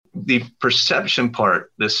the perception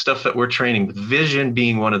part, the stuff that we're training, vision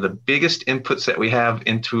being one of the biggest inputs that we have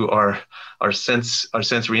into our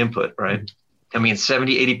sensory input, right? I mean,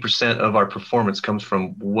 70-80% of our performance comes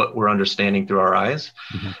from what we're understanding through our eyes.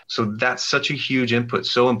 So that's such a huge input,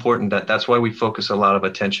 so important that's why we focus a lot of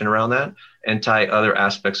attention around that and tie other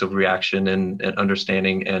aspects of reaction and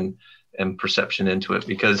understanding and perception into it,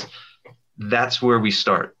 because that's where we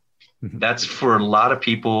start. That's for a lot of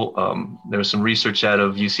people. There was some research out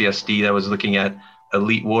of UCSD that was looking at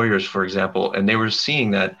elite warriors, for example, and they were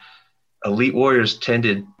seeing that elite warriors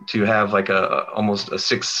tended to have like almost a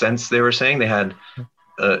sixth sense. They were saying they had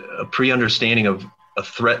a pre-understanding of a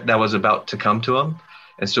threat that was about to come to them.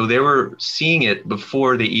 And so they were seeing it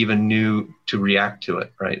before they even knew to react to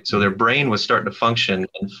it, right? So their brain was starting to function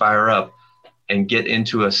and fire up and get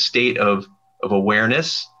into a state of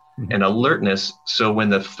awareness and alertness. So when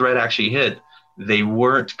the threat actually hit, they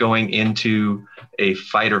weren't going into a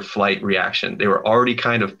fight or flight reaction. They were already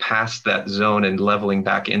kind of past that zone and leveling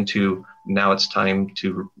back into, now it's time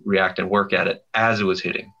to react and work at it as it was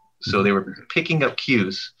hitting. So they were picking up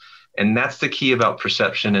cues. And that's the key about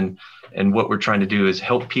perception. And what we're trying to do is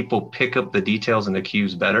help people pick up the details and the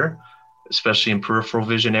cues better, especially in peripheral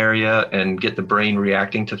vision area, and get the brain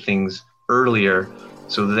reacting to things earlier.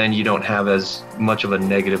 So then you don't have as much of a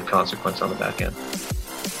negative consequence on the back end.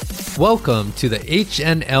 Welcome to the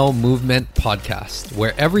HNL Movement Podcast,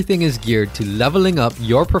 where everything is geared to leveling up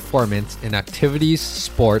your performance in activities,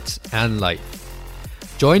 sports, and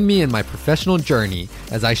life. Join me in my professional journey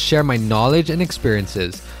as I share my knowledge and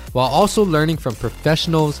experiences while also learning from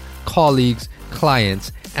professionals, colleagues,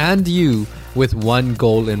 clients, and you with one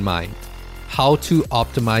goal in mind: how to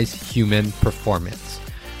optimize human performance.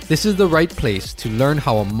 This is the right place to learn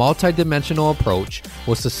how a multidimensional approach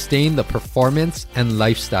will sustain the performance and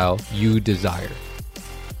lifestyle you desire.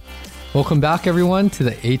 Welcome back, everyone, to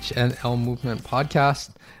the HNL Movement Podcast.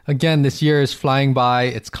 Again, this year is flying by.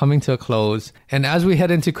 It's coming to a close. And as we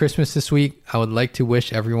head into Christmas this week, I would like to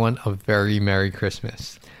wish everyone a very Merry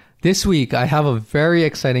Christmas. This week, I have a very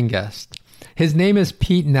exciting guest. His name is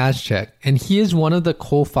Pete Nazchek, and he is one of the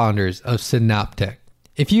co-founders of Synaptech.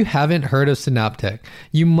 If you haven't heard of Synaptech,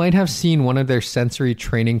 you might have seen one of their sensory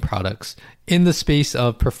training products in the space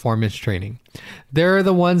of performance training. They're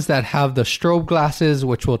the ones that have the strobe glasses,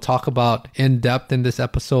 which we'll talk about in depth in this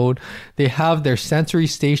episode. They have their sensory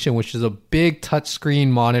station, which is a big touchscreen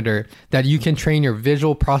monitor that you can train your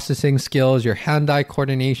visual processing skills, your hand-eye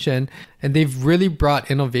coordination, and they've really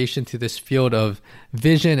brought innovation to this field of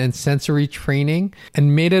vision and sensory training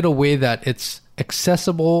and made it a way that it's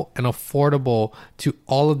accessible and affordable to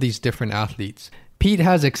all of these different athletes. Pete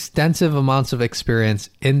has extensive amounts of experience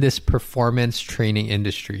in this performance training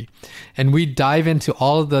industry, and we dive into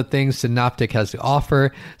all of the things Synaptech has to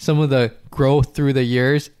offer, some of the growth through the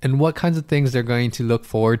years, and what kinds of things they're going to look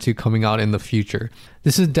forward to coming out in the future.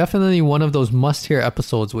 This is definitely one of those must-hear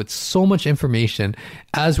episodes with so much information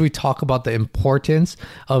as we talk about the importance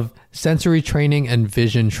of sensory training and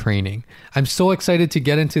vision training. I'm so excited to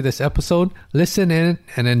get into this episode. Listen in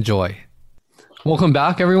and enjoy. Welcome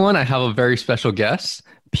back, everyone. I have a very special guest,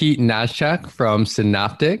 Pete Nazchek from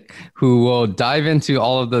Synaptech, who will dive into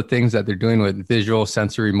all of the things that they're doing with visual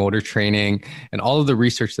sensory motor training and all of the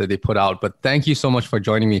research that they put out. But thank you so much for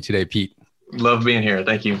joining me today, Pete. Love being here.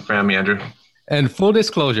 Thank you for having me, Andrew. And full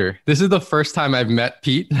disclosure, this is the first time I've met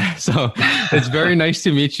Pete, so it's very nice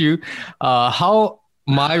to meet you. How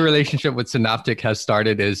my relationship with Synaptech has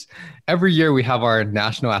started is every year we have our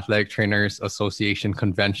National Athletic Trainers Association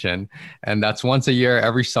convention, and that's once a year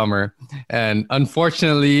every summer. And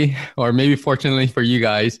unfortunately, or maybe fortunately for you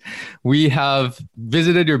guys, we have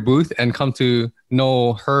visited your booth and come to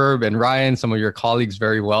know Herb and Ryan, some of your colleagues,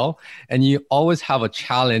 very well. And you always have a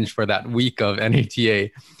challenge for that week of NATA,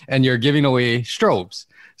 and you're giving away strobes.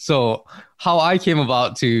 So how I came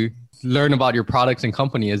about to learn about your products and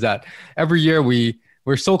company is that every year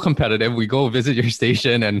we're so competitive. We go visit your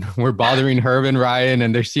station and we're bothering Herb and Ryan,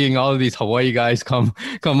 and they're seeing all of these Hawaii guys come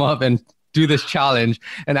up and do this challenge.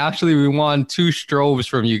 And actually we won 2 strobes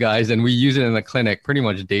from you guys, and we use it in the clinic pretty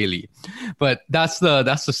much daily. But that's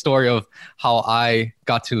the story of how I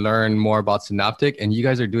got to learn more about Synaptech, and you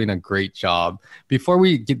guys are doing a great job. Before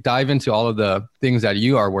we dive into all of the things that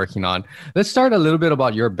you are working on, let's start a little bit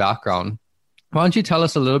about your background. Why don't you tell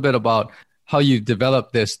us a little bit about how you've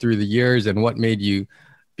developed this through the years and what made you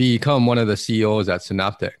become one of the CEOs at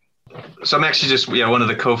Synaptech? So I'm actually just one of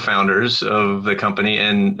the co-founders of the company.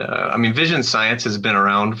 And vision science has been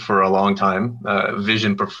around for a long time.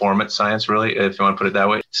 Vision performance science, really, if you want to put it that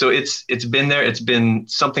way. So it's been there. It's been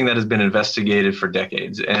something that has been investigated for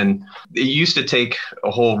decades. And it used to take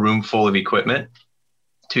a whole room full of equipment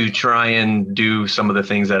to try and do some of the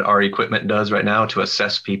things that our equipment does right now to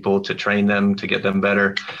assess people, to train them, to get them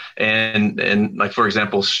better. And like, for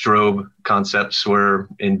example, strobe concepts were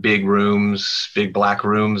in big rooms, big black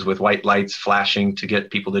rooms with white lights flashing to get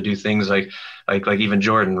people to do things like even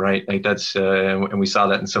Jordan, right? Like that's, and we saw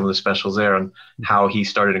that in some of the specials there on how he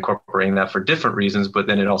started incorporating that for different reasons, but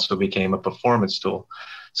then it also became a performance tool.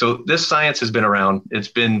 So this science has been around. It's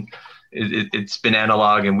been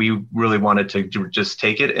analog, and we really wanted to just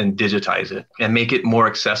take it and digitize it and make it more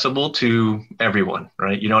accessible to everyone,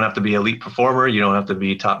 right? You don't have to be elite performer. You don't have to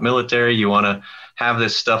be top military. You want to have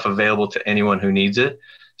this stuff available to anyone who needs it.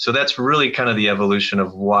 So that's really kind of the evolution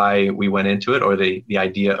of why we went into it, or the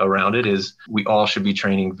idea around it is we all should be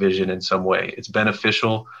training vision in some way. It's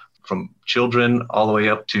beneficial from children all the way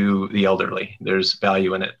up to the elderly. There's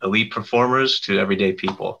value in it. Elite performers to everyday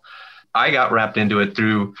people. I got wrapped into it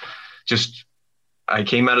through I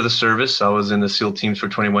came out of the service. I was in the SEAL teams for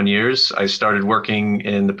 21 years. I started working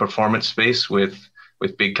in the performance space with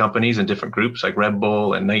big companies and different groups like Red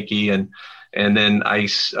Bull and Nike. And then I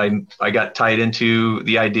got tied into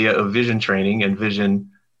the idea of vision training and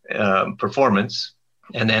vision performance.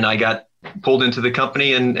 And then I got pulled into the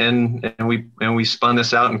company and we spun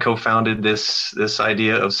this out and co-founded this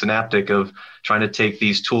idea of Synaptic, of trying to take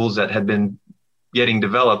these tools that had been getting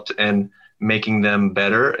developed and making them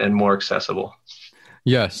better and more accessible.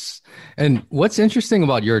 Yes. And what's interesting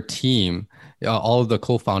about your team, all of the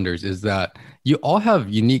co-founders, is that you all have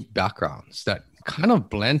unique backgrounds that kind of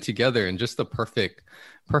blend together in just the perfect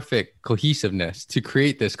cohesiveness to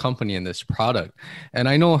create this company and this product. And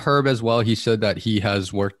I know Herb as well, he said that he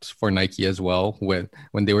has worked for Nike as well when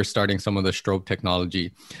they were starting some of the strobe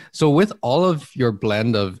technology. So with all of your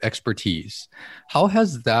blend of expertise, how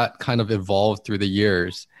has that kind of evolved through the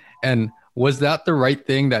years? And was that the right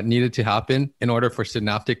thing that needed to happen in order for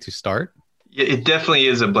Synaptic to start? It definitely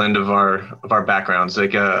is a blend of our backgrounds.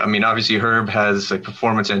 Like, obviously Herb has a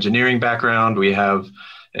performance engineering background. We have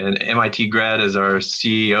an MIT grad as our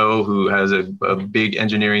CEO who has a big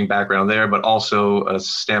engineering background there, but also a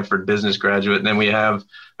Stanford business graduate. And then we have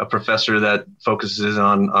a professor that focuses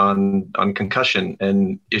on concussion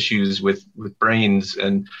and issues with brains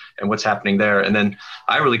and what's happening there. And then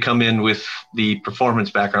I really come in with the performance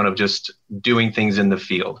background of just doing things in the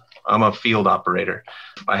field. I'm a field operator.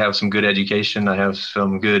 I have some good education. I have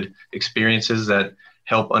some good experiences that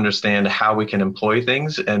help understand how we can employ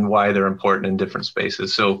things and why they're important in different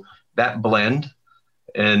spaces. So that blend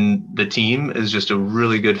and the team is just a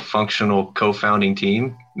really good functional co-founding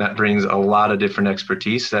team that brings a lot of different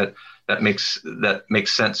expertise that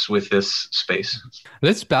makes sense with this space.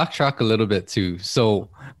 Let's backtrack a little bit too. So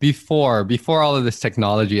before all of this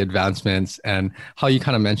technology advancements and how you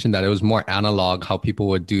kind of mentioned that it was more analog, how people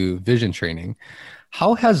would do vision training,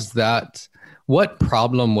 what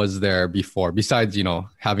problem was there before, besides,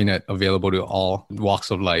 having it available to all walks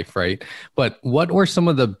of life, right? But what were some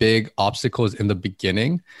of the big obstacles in the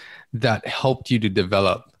beginning that helped you to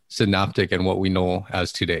develop Synaptic and what we know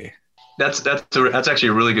as today? That's actually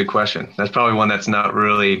a really good question. That's probably one that's not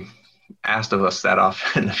really asked of us that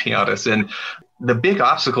often, to be honest. And the big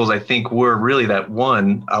obstacles, I think, were really that,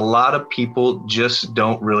 one, a lot of people just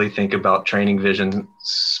don't really think about training vision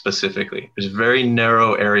specifically. There's very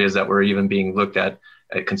narrow areas that were even being looked at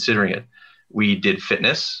considering it. We did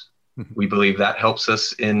fitness. We believe that helps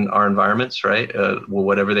us in our environments, right?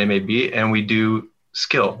 Whatever they may be. And we do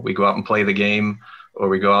skill. We go out and play the game, or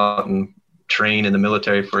we go out and train in the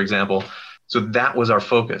military, for example. So that was our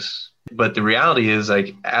focus. But the reality is,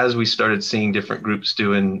 like, as we started seeing different groups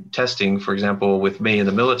doing testing, for example, with me in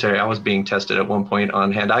the military, I was being tested at one point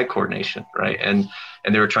on hand-eye coordination, right? And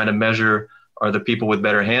they were trying to measure, are the people with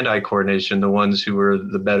better hand-eye coordination the ones who were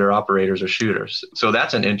the better operators or shooters? So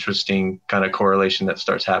that's an interesting kind of correlation that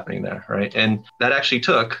starts happening there, right? And that actually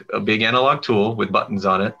took a big analog tool with buttons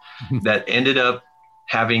on it that ended up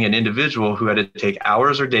having an individual who had to take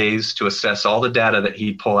hours or days to assess all the data that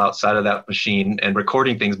he'd pull outside of that machine and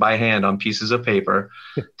recording things by hand on pieces of paper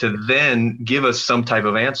to then give us some type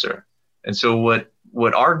of answer. And so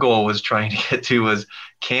what our goal was trying to get to was,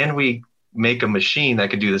 can we make a machine that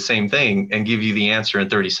could do the same thing and give you the answer in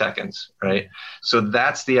 30 seconds, right? So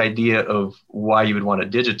that's the idea of why you would want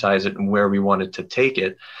to digitize it and where we wanted to take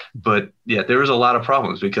it. But yeah, there was a lot of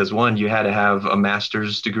problems because, one, you had to have a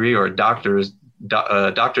master's degree or a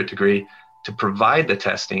doctorate degree to provide the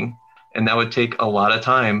testing, and that would take a lot of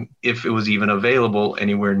time if it was even available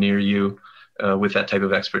anywhere near you with that type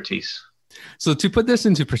of expertise. So to put this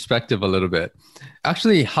into perspective a little bit,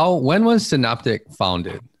 actually, when was Synaptic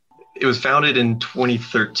founded? It was founded in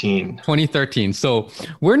 2013. 2013. So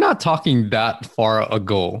we're not talking that far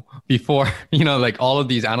ago before, like all of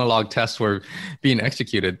these analog tests were being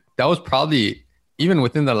executed. That was probably even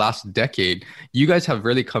within the last decade. You guys have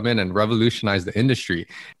really come in and revolutionized the industry.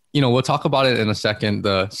 We'll talk about it in a second,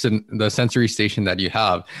 the sensory station that you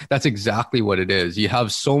have. That's exactly what it is. You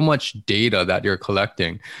have so much data that you're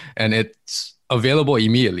collecting, and it's available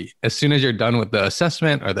immediately. As soon as you're done with the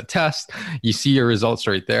assessment or the test, you see your results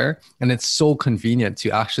right there. And it's so convenient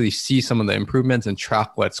to actually see some of the improvements and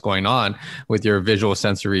track what's going on with your visual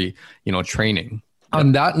sensory, training.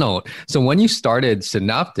 On that note, so when you started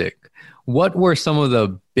Synaptic, what were some of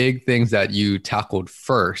the big things that you tackled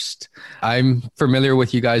first? I'm familiar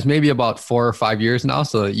with you guys maybe about 4 or 5 years now,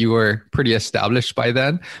 so you were pretty established by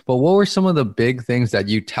then. But what were some of the big things that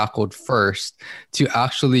you tackled first to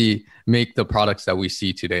actually make the products that we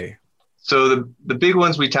see today? So the big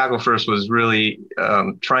ones we tackled first was really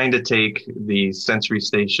trying to take the sensory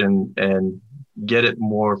station and get it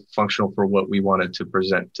more functional for what we wanted to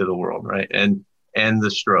present to the world, right? And the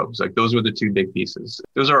strobes. Like those were the two big pieces.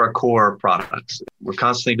 Those are our core products. We're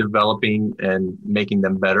constantly developing and making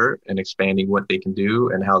them better and expanding what they can do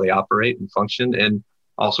and how they operate and function, and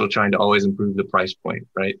also trying to always improve the price point,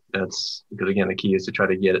 right? That's because, again, the key is to try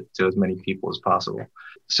to get it to as many people as possible.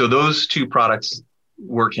 So those two products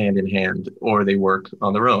work hand in hand, or they work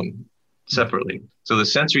on their own separately. So the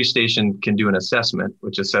sensory station can do an assessment,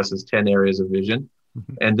 which assesses 10 areas of vision.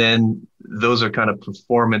 And then those are kind of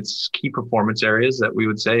key performance areas that we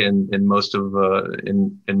would say in most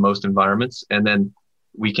environments. And then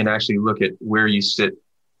we can actually look at where you sit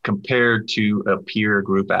compared to a peer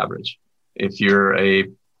group average. If you're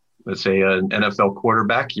let's say an NFL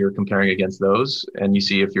quarterback, you're comparing against those and you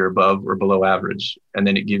see if you're above or below average. And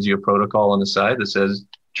then it gives you a protocol on the side that says,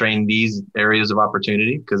 train these areas of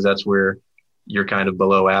opportunity, because that's where you're kind of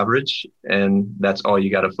below average, and that's all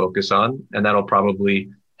you got to focus on. And that'll probably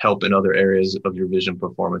help in other areas of your vision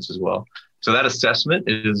performance as well. So that assessment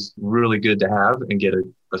is really good to have and get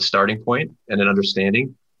a starting point and an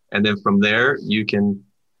understanding. And then from there, you can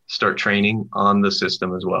start training on the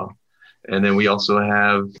system as well. And then we also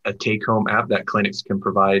have a take-home app that clinics can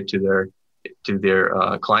provide to their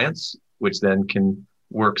clients, which then can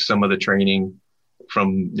work some of the training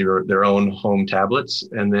from their own home tablets.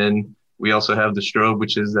 And then we also have the strobe,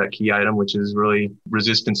 which is that key item, which is really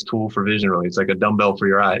resistance tool for vision. Really, it's like a dumbbell for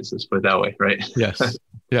your eyes. Let's put it that way, right? Yes.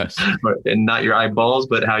 Yes. And not your eyeballs,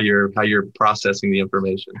 but how you're processing the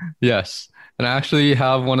information. Yes. And I actually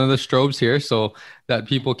have one of the strobes here so that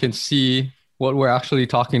people can see what we're actually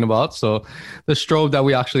talking about. So the strobe that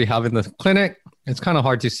we actually have in the clinic, it's kind of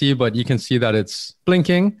hard to see, but you can see that it's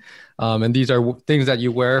blinking. And these are things that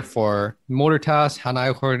you wear for motor tasks,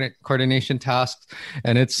 hand-eye coordination tasks.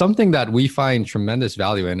 And it's something that we find tremendous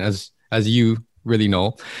value in, as you really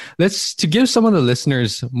know. To give some of the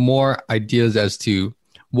listeners more ideas as to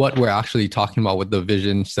what we're actually talking about with the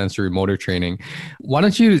vision sensory motor training, why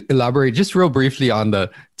don't you elaborate just real briefly on the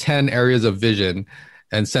 10 areas of vision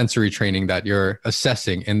and sensory training that you're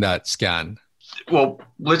assessing in that scan? Well,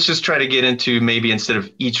 let's just try to get into maybe instead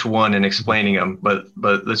of each one and explaining them, but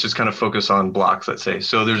let's just kind of focus on blocks, let's say.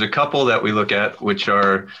 So there's a couple that we look at, which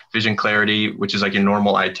are vision clarity, which is like your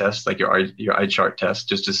normal eye test, like your eye chart test,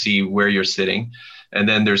 just to see where you're sitting. And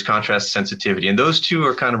then there's contrast sensitivity. And those two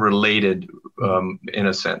are kind of related in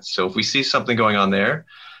a sense. So if we see something going on there,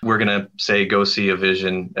 we're going to say, go see a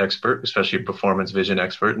vision expert, especially a performance vision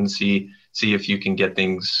expert, and see if you can get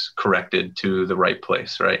things corrected to the right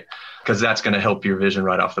place, right? Because that's going to help your vision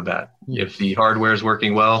right off the bat. If the hardware is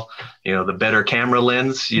working well, the better camera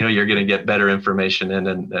lens, you're going to get better information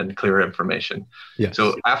and clearer information. Yes.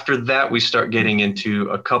 So after that, we start getting into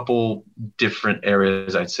a couple different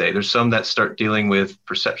areas, I'd say. There's some that start dealing with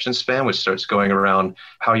perception span, which starts going around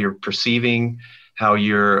how you're perceiving, how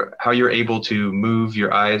you're able to move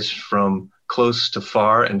your eyes from close to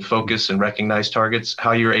far and focus and recognize targets,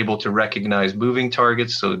 how you're able to recognize moving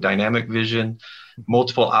targets, so dynamic vision,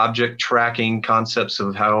 multiple object tracking concepts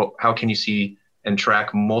of how can you see and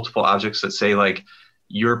track multiple objects that say like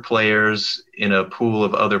your players in a pool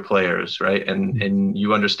of other players, right? And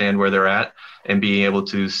you understand where they're at and being able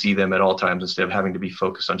to see them at all times instead of having to be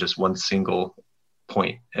focused on just one single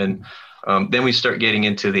point. And then we start getting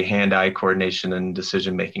into the hand-eye coordination and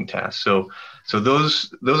decision-making tasks. So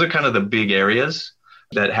those are kind of the big areas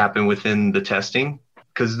that happen within the testing,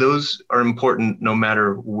 because those are important no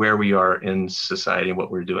matter where we are in society and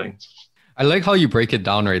what we're doing. I like how you break it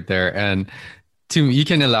down right there. And you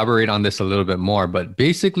can elaborate on this a little bit more, but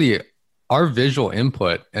basically our visual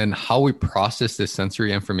input and how we process this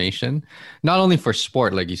sensory information, not only for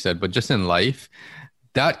sport, like you said, but just in life,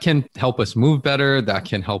 that can help us move better. That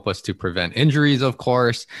can help us to prevent injuries, of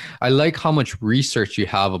course. I like how much research you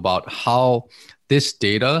have about how this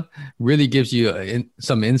data really gives you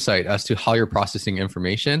some insight as to how you're processing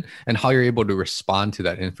information and how you're able to respond to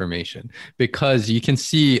that information. Because you can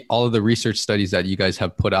see all of the research studies that you guys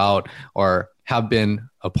have put out or have been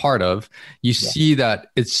a part of, you see that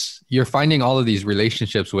you're finding all of these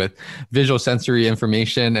relationships with visual sensory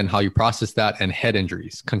information and how you process that, and head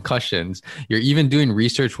injuries, concussions. You're even doing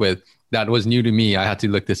research with, that was new to me, I had to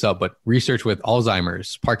look this up, but research with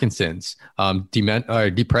Alzheimer's, Parkinson's,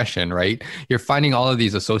 depression, right? You're finding all of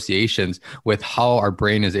these associations with how our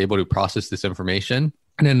brain is able to process this information.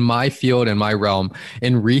 And in my field, in my realm,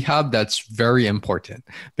 in rehab, that's very important,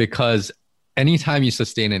 because anytime you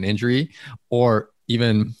sustain an injury, or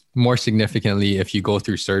even more significantly, if you go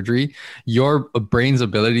through surgery, your brain's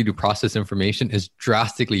ability to process information is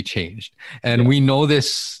drastically changed. And we know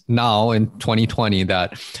this now in 2020,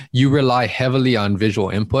 that you rely heavily on visual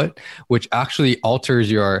input, which actually alters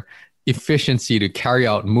your efficiency to carry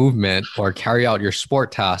out movement or carry out your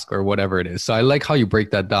sport task or whatever it is. So I like how you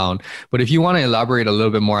break that down. But if you want to elaborate a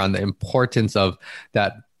little bit more on the importance of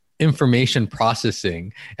that information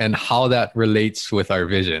processing and how that relates with our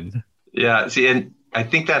vision. Yeah, see, and I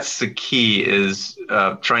think that's the key, is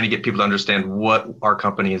trying to get people to understand what our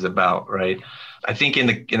company is about, right? I think in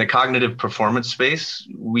the cognitive performance space,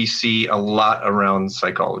 we see a lot around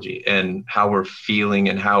psychology and how we're feeling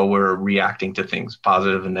and how we're reacting to things,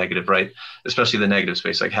 positive and negative, right? Especially the negative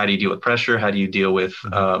space. Like, how do you deal with pressure? How do you deal with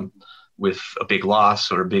a big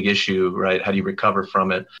loss or a big issue, right? How do you recover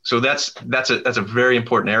from it? So that's a very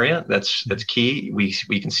important area. That's key. We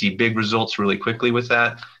can see big results really quickly with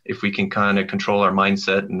that if we can kind of control our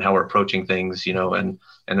mindset and how we're approaching things, and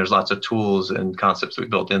there's lots of tools and concepts we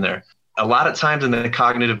built in there. A lot of times in the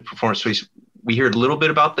cognitive performance space, we hear a little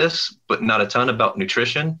bit about this, but not a ton about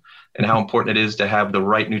nutrition and how important it is to have the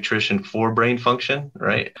right nutrition for brain function,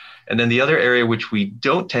 right? And then the other area which we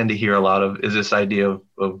don't tend to hear a lot of is this idea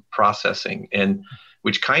of processing, and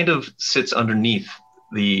which kind of sits underneath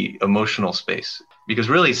the emotional space, because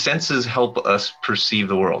really senses help us perceive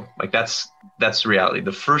the world. Like that's the reality.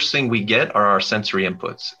 The first thing we get are our sensory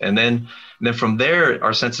inputs. And then from there,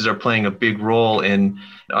 our senses are playing a big role in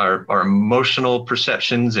our emotional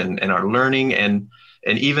perceptions and our learning and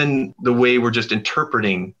even the way we're just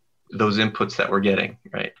interpreting those inputs that we're getting,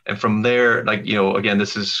 right? And from there, again,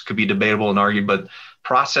 could be debatable and argued, but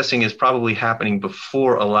processing is probably happening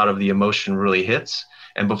before a lot of the emotion really hits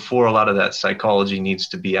and before a lot of that psychology needs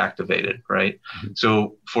to be activated, right? Mm-hmm.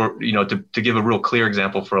 So to give a real clear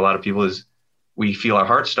example for a lot of people is, we feel our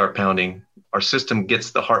heart start pounding. Our system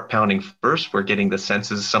gets the heart pounding first. We're getting the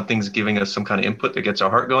senses, something's giving us some kind of input that gets our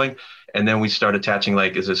heart going. And then we start attaching,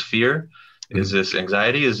 like, is this fear? Is this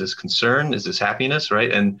anxiety? Is this concern? Is this happiness?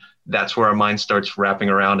 Right. And that's where our mind starts wrapping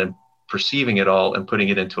around and perceiving it all and putting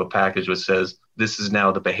it into a package which says, this is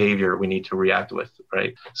now the behavior we need to react with.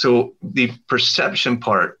 Right. So the perception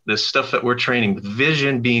part, the stuff that we're training, with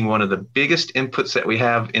vision being one of the biggest inputs that we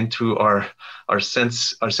have into our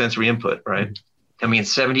sensory input. Right. I mean,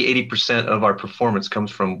 70-80% of our performance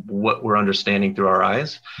comes from what we're understanding through our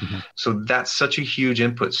eyes. Mm-hmm. So that's such a huge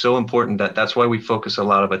input, so important that's why we focus a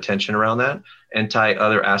lot of attention around that and tie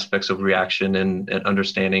other aspects of reaction and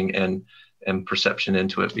understanding and perception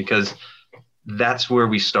into it, because that's where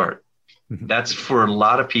we start. Mm-hmm. That's for a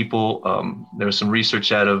lot of people. There was some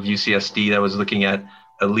research out of UCSD that was looking at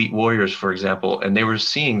elite warriors, for example, and they were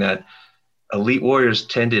seeing that elite warriors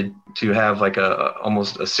tended to have like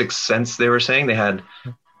almost a sixth sense. They were saying they had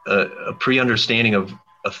a pre-understanding of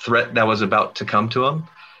a threat that was about to come to them.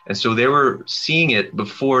 And so they were seeing it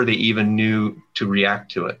before they even knew to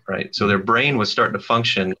react to it, right? So their brain was starting to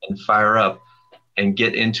function and fire up and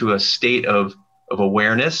get into a state of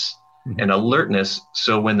awareness and alertness.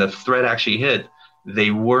 So when the threat actually hit,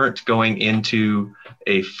 they weren't going into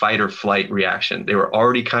a fight or flight reaction. They were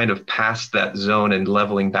already kind of past that zone and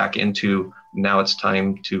leveling back into, now it's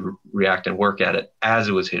time to react and work at it as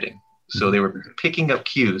it was hitting. So they were picking up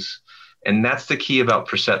cues. And that's the key about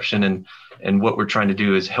perception. And what we're trying to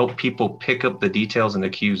do is help people pick up the details and the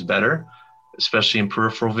cues better, especially in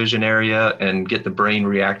peripheral vision area, and get the brain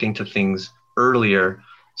reacting to things earlier.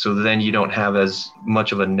 So then you don't have as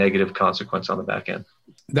much of a negative consequence on the back end.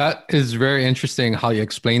 That is very interesting how you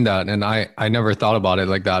explain that. And I never thought about it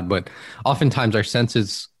like that, but oftentimes our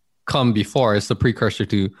senses come before. It's the precursor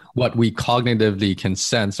to what we cognitively can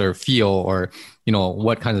sense or feel, or,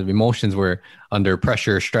 what kinds of emotions we're under,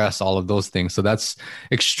 pressure, stress, all of those things. So that's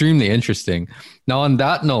extremely interesting. Now, on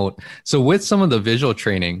that note, so with some of the visual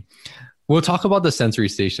training, We'll talk about the sensory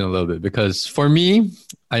station a little bit because for me,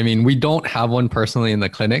 I mean, we don't have one personally in the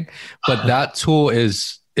clinic, but that tool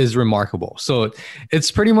is remarkable. So it's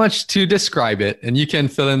pretty much, to describe it, and you can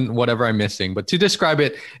fill in whatever I'm missing, but to describe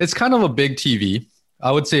it, it's kind of a big TV.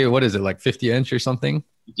 I would say, what is it, like 50-inch or something?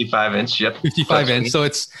 55-inch, yep. 55-inch. So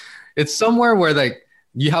it's somewhere where like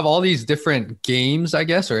you have all these different games, I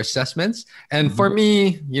guess, or assessments. And for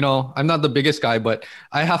me, you know, I'm not the biggest guy, but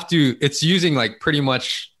it's using like pretty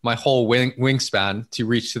much my whole wingspan to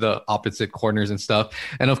reach to the opposite corners and stuff.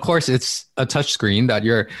 And of course, it's a touch screen that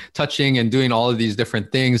you're touching and doing all of these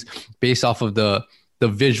different things based off of the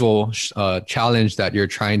visual challenge that you're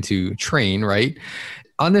trying to train, right?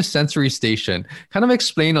 On this sensory station, kind of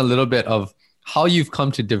explain a little bit of how you've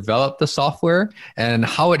come to develop the software and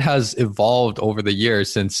how it has evolved over the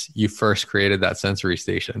years since you first created that sensory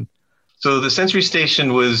station. So the sensory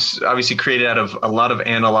station was obviously created out of a lot of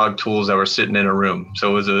analog tools that were sitting in a room.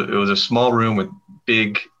 So it was a small room with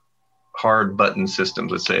big hard button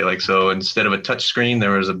systems, let's say. Like, so instead of a touch screen,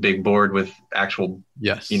 there was a big board with actual,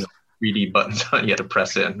 3D buttons on you had to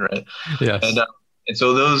press in, right? Yes. And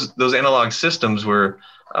so those analog systems were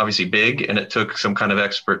obviously big, and it took some kind of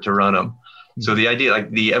expert to run them. So the idea,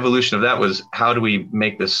 like the evolution of that, was how do we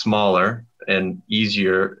make this smaller and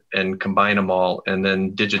easier and combine them all? And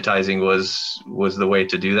then digitizing was the way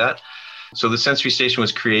to do that. So the sensory station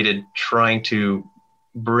was created trying to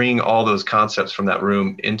bring all those concepts from that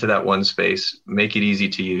room into that one space, make it easy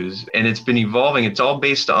to use. And it's been evolving. It's all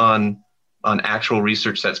based on actual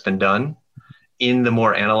research that's been done in the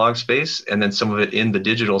more analog space, and then some of it in the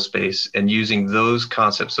digital space, and using those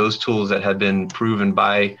concepts, those tools that had been proven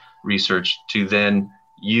by research to then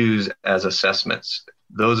use as assessments.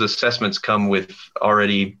 Those assessments come with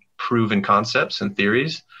already proven concepts and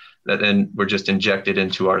theories that then were just injected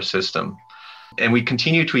into our system. And we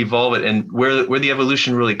continue to evolve it. And where the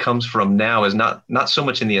evolution really comes from now is not so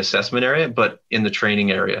much in the assessment area, but in the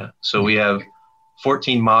training area. So we have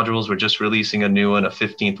 14 modules. We're just releasing a new one, a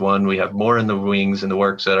 15th one. We have more in the wings and the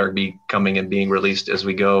works that are coming and being released as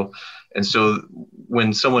we go. And so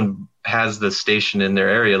when someone has the station in their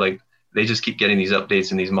area, like, they just keep getting these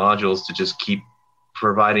updates and these modules to just keep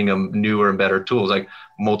providing them newer and better tools, like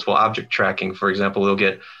multiple object tracking. For example, they'll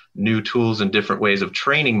get new tools and different ways of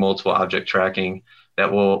training multiple object tracking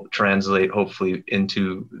that will translate hopefully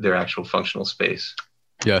into their actual functional space.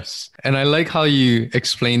 Yes. And I like how you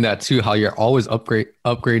explain that too, how you're always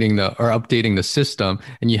updating the system,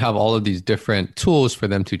 and you have all of these different tools for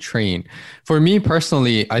them to train. For me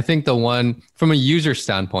personally, I think from a user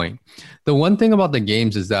standpoint, the one thing about the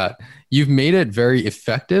games is that you've made it very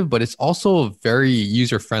effective, but it's also very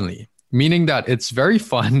user friendly, meaning that it's very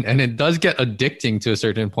fun and it does get addicting to a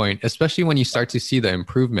certain point, especially when you start to see the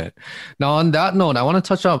improvement. Now, on that note, I want to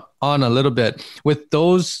touch on a little bit with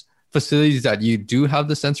those facilities that you do have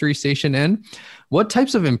the sensory station in. What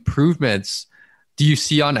types of improvements do you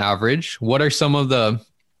see on average? What are some of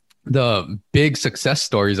the big success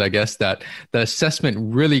stories, I guess, that the assessment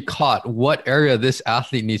really caught what area this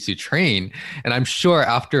athlete needs to train? And I'm sure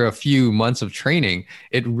after a few months of training,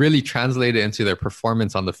 it really translated into their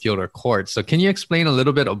performance on the field or court. So can you explain a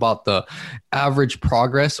little bit about the average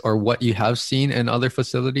progress or what you have seen in other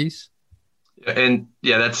facilities? And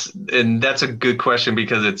yeah, that's a good question,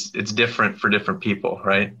 because it's different for different people,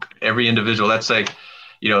 right? Every individual, that's like,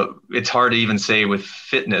 it's hard to even say with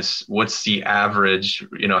fitness, what's the average,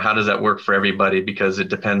 how does that work for everybody? Because it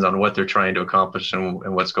depends on what they're trying to accomplish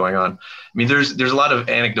and what's going on. I mean, there's a lot of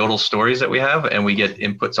anecdotal stories that we have, and we get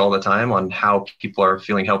inputs all the time on how people are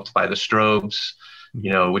feeling helped by the strobes,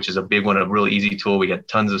 which is a big one, a really easy tool. We get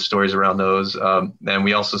tons of stories around those. And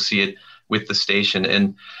we also see it with the station.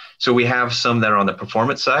 And so we have some that are on the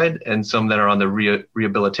performance side and some that are on the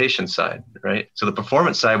rehabilitation side, right? So the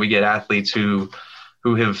performance side, we get athletes who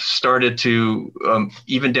have started to,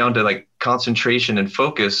 even down to like concentration and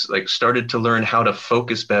focus, like started to learn how to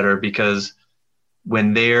focus better, because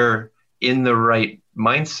when they're in the right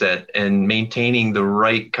mindset and maintaining the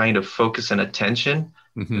right kind of focus and attention,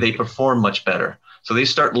 they perform much better. So they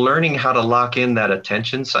start learning how to lock in that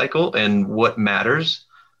attention cycle and what matters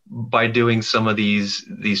by doing some of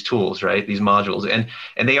these tools, right? These modules.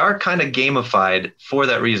 And they are kind of gamified for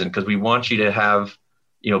that reason, because we want you to have,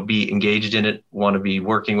 be engaged in it, want to be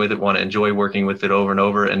working with it, want to enjoy working with it over and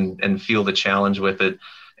over, and feel the challenge with it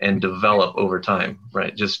and develop over time,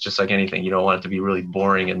 right? Just like anything, you don't want it to be really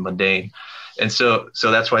boring and mundane. And so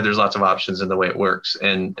that's why there's lots of options in the way it works.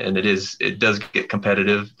 And it does get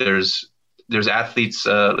competitive. There's athletes,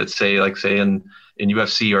 let's say in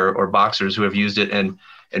UFC or boxers who have used it, and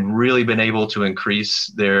and really been able to increase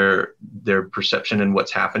their perception and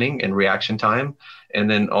what's happening and reaction time, and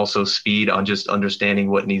then also speed on just understanding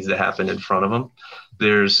what needs to happen in front of them.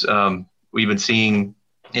 There's we've been seeing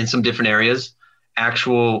in some different areas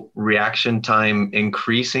actual reaction time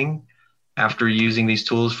increasing after using these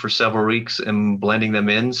tools for several weeks and blending them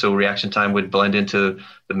in. So reaction time would blend into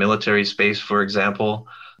the military space, for example.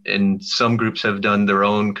 And some groups have done their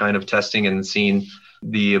own kind of testing and seen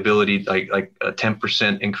the ability, like a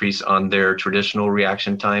 10% increase on their traditional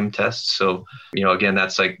reaction time tests. So, again,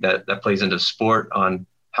 that's like that plays into sport on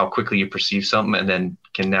how quickly you perceive something and then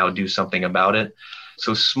can now do something about it.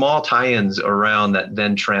 So small tie-ins around that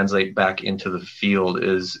then translate back into the field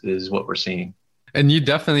is what we're seeing. And you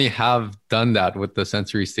definitely have done that with the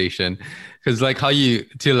Sensory Station, because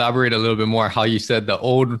to elaborate a little bit more, how you said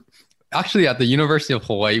actually at the University of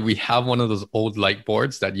Hawaii, we have one of those old light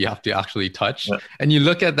boards that you have to actually touch. Yeah. And you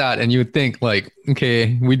look at that and you would think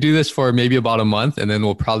okay, we do this for maybe about a month and then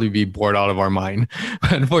we'll probably be bored out of our mind.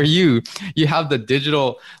 But for you have the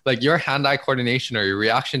digital, your hand-eye coordination or your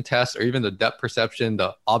reaction test or even the depth perception,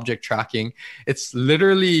 the object tracking. It's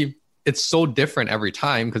so different every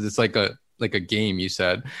time because it's like a game, you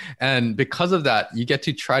said. And because of that, you get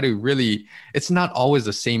to try to really, it's not always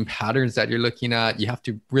the same patterns that you're looking at. You have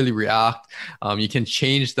to really react. You can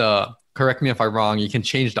change correct me if I'm wrong, you can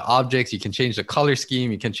change the objects, you can change the color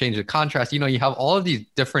scheme, you can change the contrast. You have all of these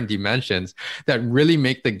different dimensions that really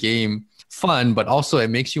make the game fun, but also it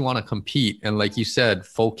makes you want to compete. And like you said,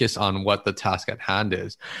 focus on what the task at hand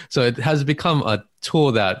is. So it has become a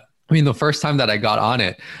tool that, the first time that I got on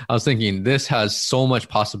it, I was thinking this has so much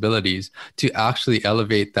possibilities to actually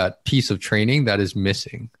elevate that piece of training that is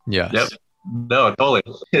missing. Yes. Yep. No, totally.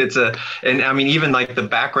 Even like the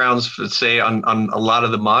backgrounds, say on a lot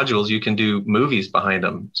of the modules, you can do movies behind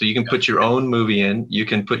them. So you can put your own movie in, you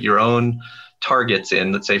can put your own targets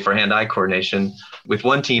in, let's say for hand-eye coordination. With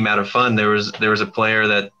one team, out of fun, there was a player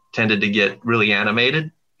that tended to get really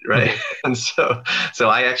animated. Right. And so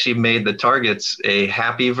I actually made the targets a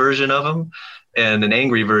happy version of them and an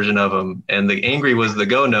angry version of them. And the angry was the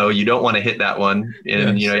go, no, you don't want to hit that one.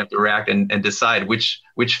 And, yes. You have to react and decide which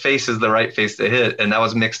face is the right face to hit. And that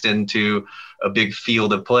was mixed into a big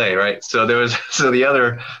field of play. Right. So the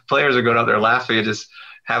other players are going out there laughing and just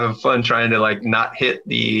having fun trying to not hit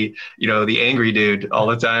the angry dude all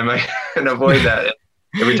the time and avoid that.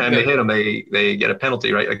 Every time they hit them, they get a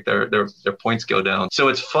penalty, right? Their points go down. So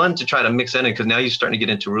it's fun to try to mix that in because now you're starting to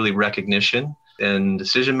get into really recognition and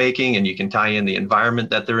decision making, and you can tie in the environment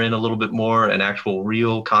that they're in a little bit more and actual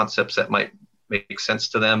real concepts that might make sense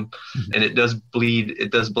to them. Mm-hmm. And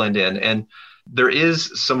it does blend in. And there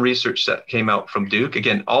is some research that came out from Duke.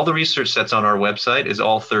 Again, all the research that's on our website is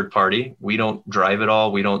all third party. We don't drive it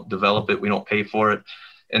all. We don't develop it. We don't pay for it.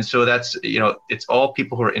 And so that's, it's all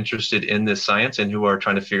people who are interested in this science and who are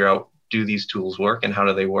trying to figure out, do these tools work and how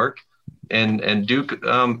do they work? And Duke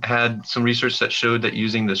had some research that showed that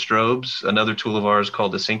using the strobes, another tool of ours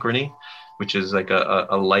called the Synchrony, which is like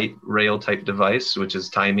a light rail type device, which is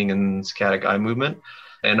timing and saccadic eye movement.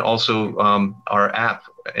 And also our app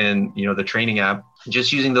and, the training app,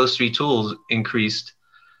 just using those three tools increased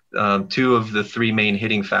two of the three main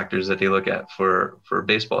hitting factors that they look at for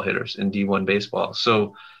baseball hitters in D1 baseball.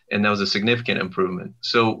 So, and that was a significant improvement.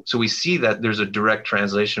 So we see that there's a direct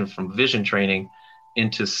translation from vision training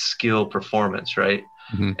into skill performance, right?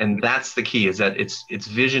 Mm-hmm. And that's the key, is that it's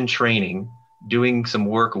vision training, doing some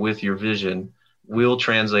work with your vision will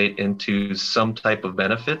translate into some type of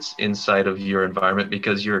benefits inside of your environment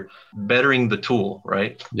because you're bettering the tool,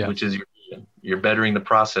 right? Yeah. Which is your vision. You're bettering the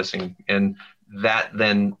processing, and that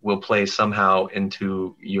then will play somehow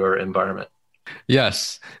into your environment.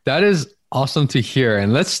 Yes, that is awesome to hear.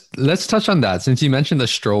 And let's touch on that since you mentioned the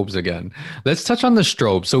strobes again. Let's touch on the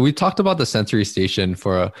strobes. So we talked about the Sensory Station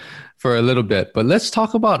for a little bit, but let's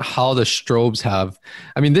talk about how the strobes have,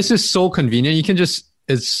 this is so convenient. You can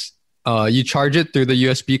you charge it through the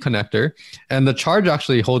USB connector, and the charge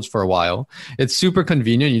actually holds for a while. It's super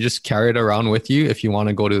convenient. You just carry it around with you if you want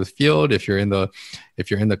to go to the field, if you're in the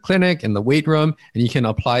clinic, in the weight room, and you can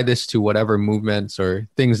apply this to whatever movements or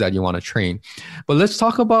things that you want to train. But let's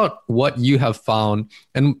talk about what you have found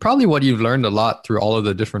and probably what you've learned a lot through all of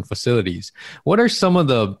the different facilities. What are some of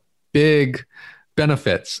the big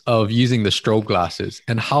benefits of using the strobe glasses,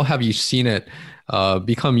 and how have you seen it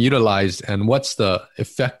become utilized, and what's the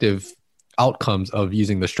effective outcomes of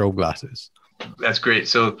using the strobe glasses? That's great.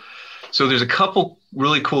 So there's a couple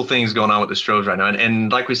really cool things going on with the strobes right now.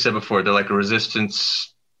 And like we said before, they're like a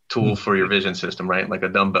resistance tool for your vision system, right? Like a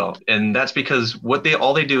dumbbell. And that's because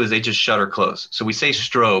all they do is they just shutter close. So we say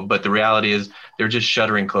strobe, but the reality is they're just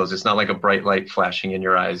shuttering close. It's not like a bright light flashing in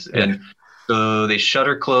your eyes. Yeah. And so they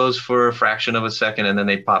shutter close for a fraction of a second, and then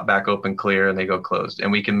they pop back open clear and they go closed.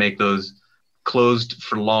 And we can make those closed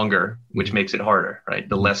for longer, which makes it harder, right?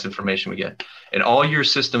 The less information we get. And all your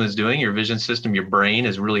system is doing, your vision system, your brain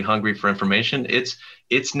is really hungry for information.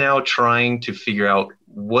 It's now trying to figure out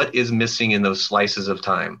what is missing in those slices of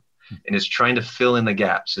time. And it's trying to fill in the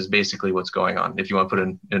gaps is basically what's going on. If you want to put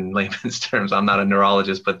it in layman's terms, I'm not a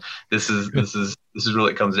neurologist, but this is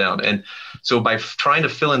really it comes down. And so by trying to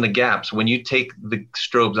fill in the gaps, when you take the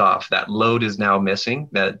strobes off, that load is now missing,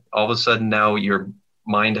 that all of a sudden now your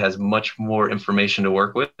mind has much more information to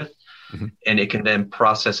work with, and it can then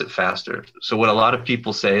process it faster. So what a lot of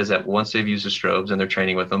people say is that once they've used the strobes and they're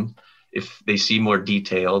training with them, if they see more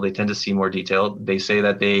detail, they tend to see more detail. They say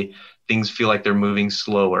that things feel like they're moving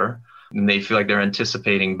slower and they feel like they're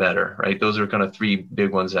anticipating better, right? Those are kind of three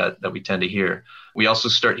big ones that we tend to hear. We also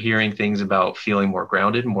start hearing things about feeling more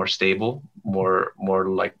grounded, more stable, more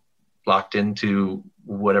like locked into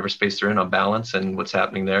whatever space they're in on balance and what's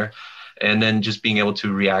happening there. And then just being able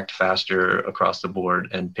to react faster across the board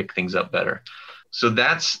and pick things up better. So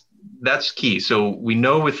that's key. So we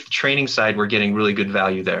know with the training side, we're getting really good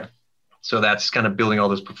value there. So that's kind of building all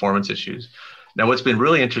those performance issues. Now, what's been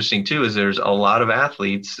really interesting too, is there's a lot of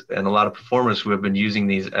athletes and a lot of performers who have been using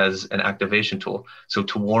these as an activation tool. So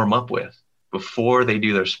to warm up with before they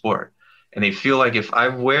do their sport. And they feel like if I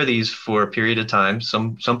wear these for a period of time,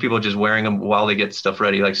 some people are just wearing them while they get stuff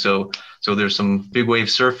ready. Like, so there's some big wave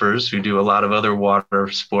surfers who do a lot of other water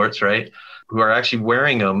sports, right? Who are actually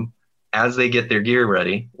wearing them as they get their gear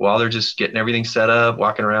ready while they're just getting everything set up,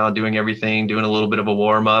 walking around, doing everything, doing a little bit of a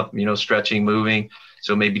warm up, stretching, moving.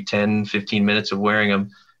 So maybe 10, 15 minutes of wearing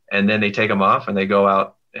them. And then they take them off and they go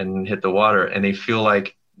out and hit the water, and they feel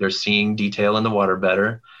like they're seeing detail in the water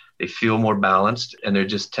better. They feel more balanced, and they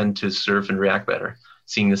just tend to surf and react better.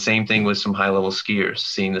 Seeing the same thing with some high level skiers,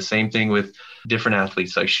 seeing the same thing with different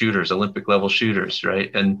athletes like shooters, Olympic level shooters,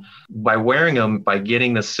 right? And by wearing them, by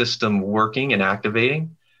getting the system working and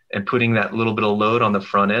activating and putting that little bit of load on the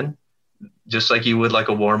front end, just like you would like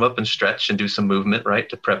a warm up and stretch and do some movement, right?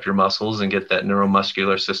 To prep your muscles and get that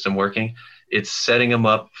neuromuscular system working. It's setting them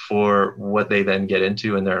up for what they then get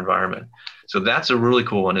into in their environment. So that's a really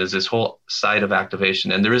cool one, is this whole side of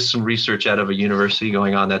activation. And there is some research out of a university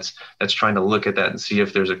going on that's trying to look at that and see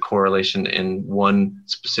if there's a correlation in one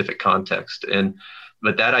specific context.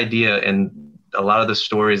 But that idea and a lot of the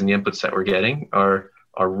stories and the inputs that we're getting are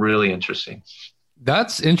really interesting.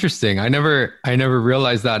 That's interesting. I never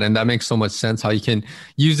realized that. And that makes so much sense, how you can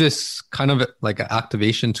use this kind of like an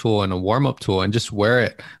activation tool and a warm-up tool and just wear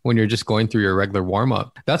it when you're just going through your regular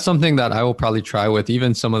warm-up. That's something that I will probably try with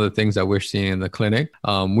even some of the things that we're seeing in the clinic.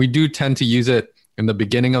 We do tend to use it in the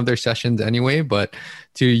beginning of their sessions anyway, but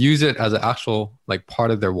to use it as an actual like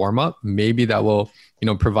part of their warm-up, maybe that will,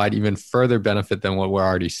 provide even further benefit than what we're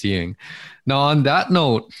already seeing. Now, on that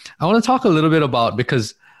note, I want to talk a little bit about,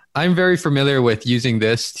 because I'm very familiar with using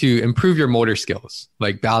this to improve your motor skills,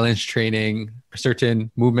 like balance training,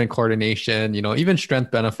 certain movement coordination, even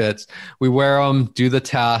strength benefits. We wear them, do the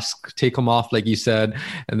task, take them off, like you said.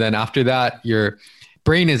 And then after that, your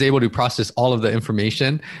brain is able to process all of the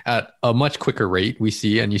information at a much quicker rate, we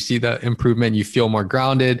see, and you see the improvement. You feel more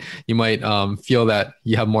grounded. You might feel that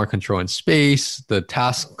you have more control in space. The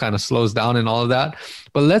task kind of slows down and all of that.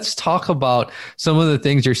 But let's talk about some of the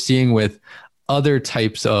things you're seeing with other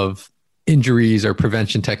types of injuries or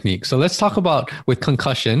prevention techniques. So let's talk about with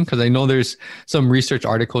concussion, because I know there's some research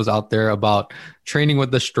articles out there about training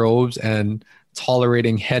with the strobes and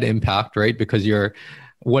tolerating head impact, right? Because you're,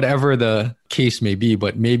 whatever the case may be,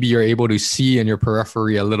 but maybe you're able to see in your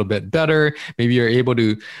periphery a little bit better. Maybe you're able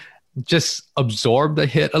to just absorb the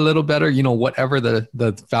hit a little better, whatever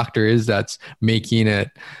the factor is that's making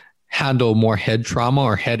it handle more head trauma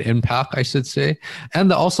or head impact, I should say.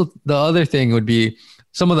 And also the other thing would be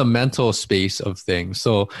some of the mental space of things.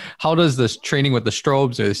 So how does this training with the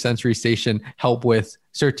strobes or the sensory station help with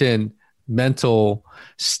certain mental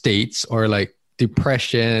states or like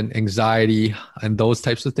depression, anxiety, and those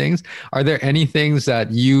types of things? Are there any things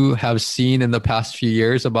that you have seen in the past few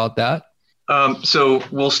years about that? So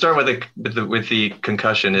we'll start with the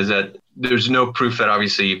concussion, is that there's no proof that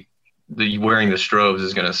obviously wearing the strobes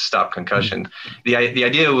is going to stop concussion. Mm-hmm. The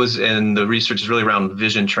idea was, and the research is really around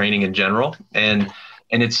vision training in general, and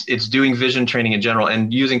it's doing vision training in general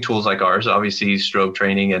and using tools like ours. Obviously, strobe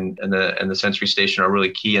training and the sensory station are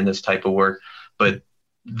really key in this type of work. But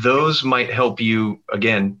those might help you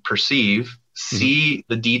again perceive, see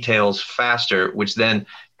the details faster, which then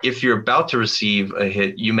if you're about to receive a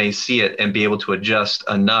hit, you may see it and be able to adjust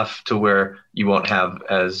enough to where you won't have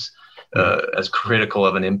as critical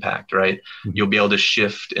of an impact, right? You'll be able to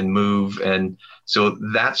shift and move. And so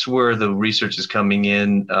that's where the research is coming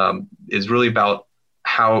in, is really about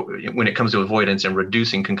how, when it comes to avoidance and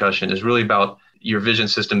reducing concussion, is really about your vision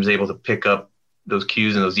system is able to pick up those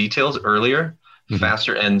cues and those details earlier,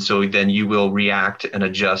 faster. And so then you will react and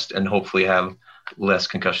adjust and hopefully have less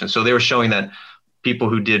concussion. So they were showing that people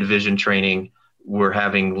who did vision training were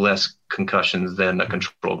having less concussions than a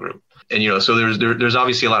control group. And, so there's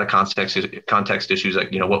obviously a lot of context issues,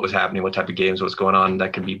 like, what was happening, what type of games, what's going on,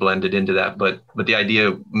 that can be blended into that. But the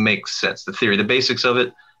idea makes sense. The theory, the basics of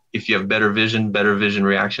it, if you have better vision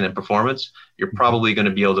reaction and performance, you're probably going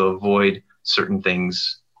to be able to avoid certain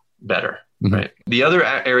things better. Right. The other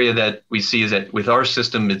area that we see is that with our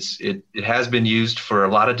system, it has been used for a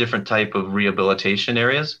lot of different type of rehabilitation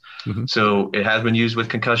areas. So it has been used with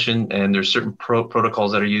concussion, and there's certain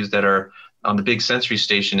protocols that are used that are on the big sensory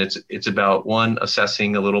station. It's about, one,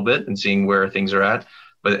 assessing a little bit and seeing where things are at,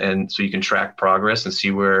 and so you can track progress and see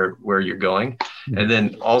where you're going. And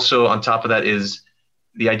then also on top of that is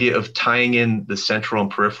the idea of tying in the central and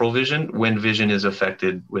peripheral vision when vision is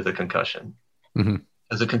affected with a concussion.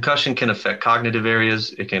 As a concussion can affect cognitive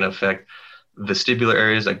areas, it can affect vestibular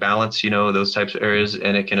areas like balance, those types of areas,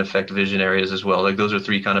 and it can affect vision areas as well. Like, those are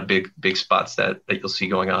three kind of big spots that you'll see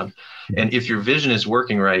going on. And if your vision is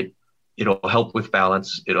working right, it'll help with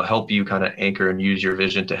balance. It'll help you kind of anchor and use your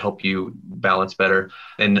vision to help you balance better.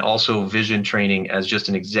 And also vision training as just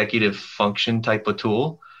an executive function type of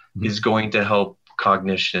tool is going to help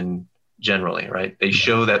cognition generally, right? They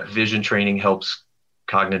show that vision training helps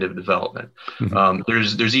cognitive development.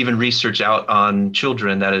 There's even research out on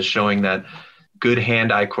children that is showing that good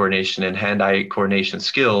hand-eye coordination and hand-eye coordination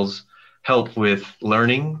skills help with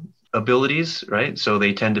learning abilities, right? So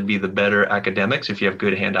they tend to be the better academics if you have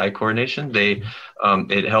good hand-eye coordination.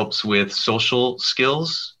 It helps with social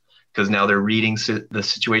skills, because now they're reading the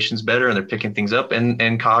situations better and they're picking things up,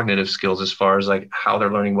 and cognitive skills as far as like how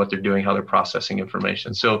they're learning, what they're doing, how they're processing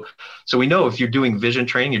information. So we know if you're doing vision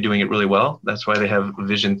training, you're doing it really well. That's why they have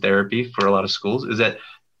vision therapy for a lot of schools, is that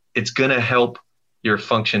it's going to help your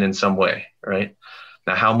function in some way, right?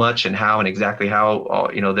 Now, how much and how and exactly how,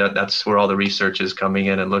 that's where all the research is coming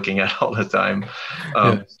in and looking at all the time.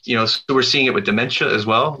 So we're seeing it with dementia as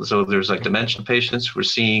well. So there's like dementia patients. We're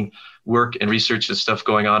seeing work and research and stuff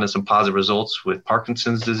going on and some positive results with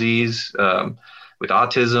Parkinson's disease, with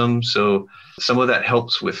autism. So some of that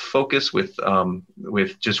helps with focus, with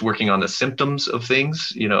just working on the symptoms of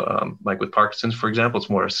things, like with Parkinson's, for example, it's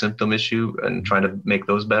more a symptom issue and trying to make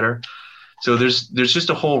those better. So there's just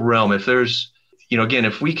a whole realm. If there's, again,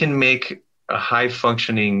 if we can make a high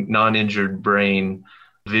functioning, non-injured brain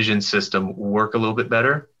vision system work a little bit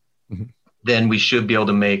better, then we should be able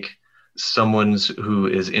to make someone's who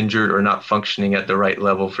is injured or not functioning at the right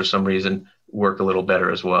level for some reason work a little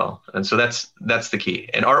better as well. And so that's the key.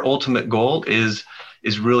 And our ultimate goal is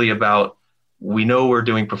really about, we know we're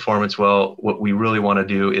doing performance well. What we really want to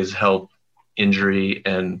do is help injury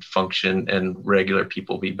and function and regular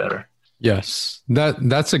people be better. Yes,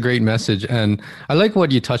 that's a great message. And I like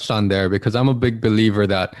what you touched on there, because I'm a big believer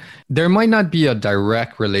that there might not be a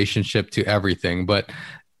direct relationship to everything, but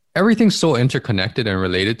everything's so interconnected and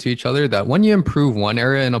related to each other that when you improve one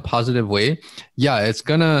area in a positive way, it's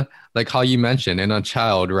gonna, like how you mentioned in a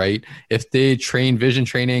child, right? If they train vision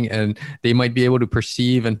training and they might be able to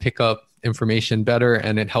perceive and pick up information better,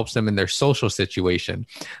 and it helps them in their social situation.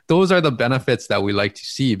 Those are the benefits that we like to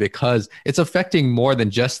see, because it's affecting more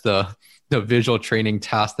than just the visual training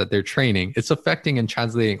task that they're training. It's affecting and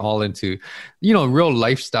translating all into, real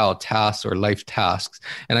lifestyle tasks or life tasks.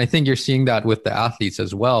 And I think you're seeing that with the athletes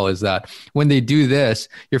as well, is that when they do this,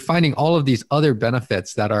 you're finding all of these other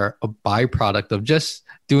benefits that are a byproduct of just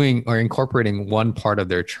doing or incorporating one part of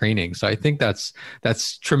their training. So I think that's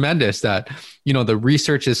tremendous that, the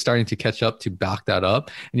research is starting to catch up to back that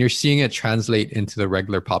up, and you're seeing it translate into the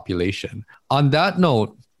regular population. On that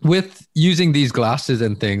note, with using these glasses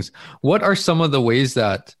and things, what are some of the ways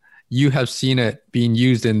that you have seen it being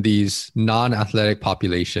used in these non-athletic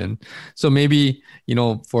population? So maybe,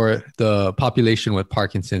 for the population with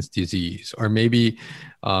Parkinson's disease, or maybe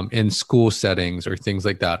in school settings or things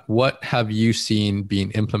like that, what have you seen being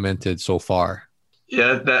implemented so far?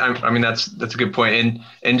 Yeah, that's a good point.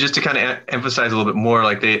 And just to kind of emphasize a little bit more,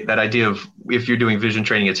 like that idea of, if you're doing vision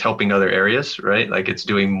training, it's helping other areas, right? Like it's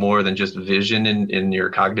doing more than just vision in your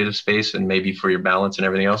cognitive space and maybe for your balance and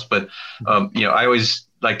everything else. But, I always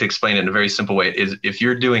like to explain it in a very simple way, is if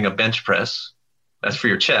you're doing a bench press, that's for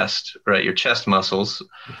your chest, right? Your chest muscles.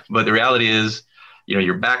 But the reality is,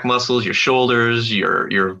 your back muscles, your shoulders,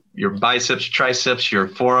 your biceps, triceps, your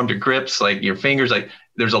forearm, your grips, like your fingers, like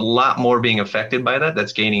there's a lot more being affected by that.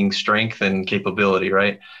 That's gaining strength and capability,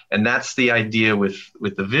 right? And that's the idea with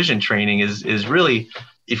the vision training is really,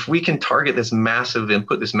 if we can target this massive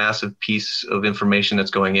input, this massive piece of information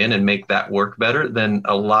that's going in and make that work better, then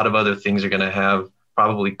a lot of other things are going to have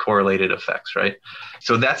probably correlated effects, right?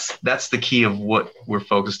 So that's the key of what we're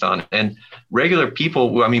focused on. And regular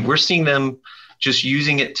people, I mean, we're seeing them just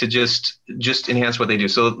using it to just enhance what they do.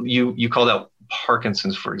 So you called out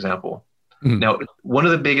Parkinson's, for example. Mm-hmm. Now, one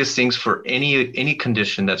of the biggest things for any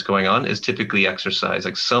condition that's going on is typically exercise.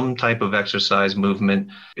 Like some type of exercise movement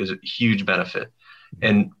is a huge benefit.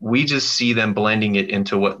 And we just see them blending it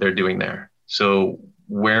into what they're doing there. So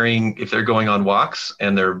if they're going on walks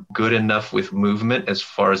and they're good enough with movement as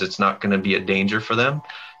far as it's not going to be a danger for them.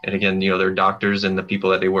 And again, their doctors and the people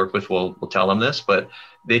that they work with will tell them this, but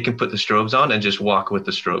they can put the strobes on and just walk with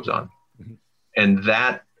the strobes on. Mm-hmm. And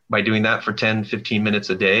that, by doing that for 10, 15 minutes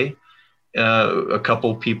a day, a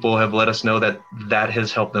couple people have let us know that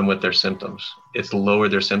has helped them with their symptoms. It's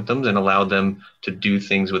lowered their symptoms and allowed them to do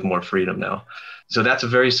things with more freedom now. So that's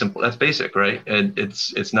that's basic, right? And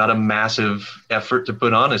it's not a massive effort to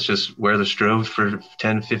put on. It's just wear the strobes for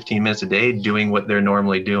 10, 15 minutes a day, doing what they're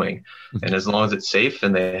normally doing. Mm-hmm. And as long as it's safe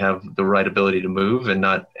and they have the right ability to move and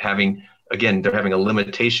not having, again, they're having a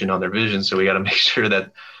limitation on their vision. So we got to make sure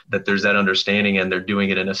that there's that understanding and they're doing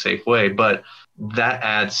it in a safe way. But that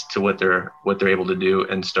adds to what they're able to do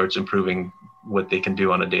and starts improving what they can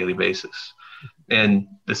do on a daily basis. And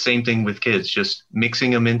the same thing with kids, just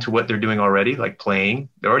mixing them into what they're doing already, like playing.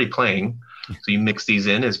 They're already playing. So you mix these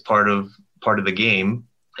in as part of the game,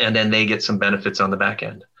 and then they get some benefits on the back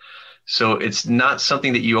end. So it's not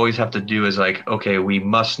something that you always have to do as like, okay, we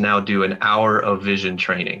must now do an hour of vision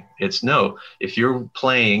training. It's no, if you're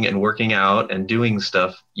playing and working out and doing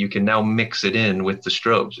stuff, you can now mix it in with the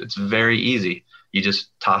strobes. It's very easy. You just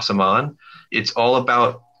toss them on. It's all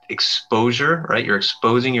about exposure, right? You're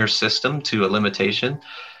exposing your system to a limitation.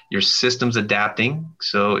 Your system's adapting,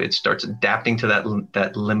 so it starts adapting to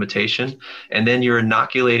that limitation, and then you're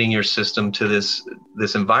inoculating your system to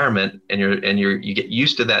this environment, and you get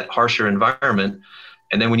used to that harsher environment,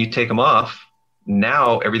 and then when you take them off,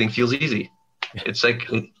 now everything feels easy. It's like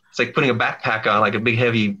putting a backpack on, like a big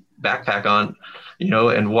heavy backpack on,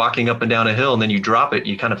 and walking up and down a hill, and then you drop it,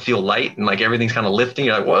 you kind of feel light and like everything's kind of lifting.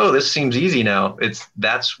 You're like, whoa, this seems easy now.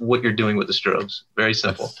 That's what you're doing with the strobes. Very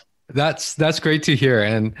simple. That's great to hear.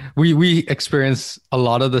 And we experience a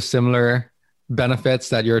lot of the similar benefits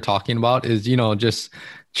that you're talking about is, just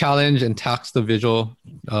challenge and tax the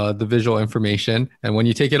visual information. And when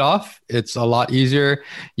you take it off, it's a lot easier.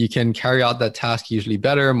 You can carry out that task usually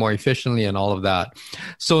better, more efficiently, and all of that.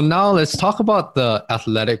 So now let's talk about the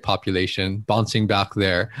athletic population, bouncing back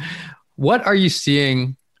there. What are you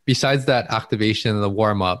seeing besides that activation and the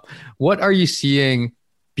warm up? What are you seeing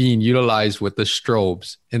being utilized with the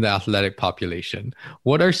strobes in the athletic population?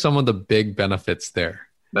 What are some of the big benefits there?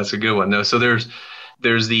 That's a good one. No, so there's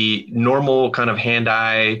the normal kind of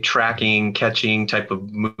hand-eye tracking, catching type of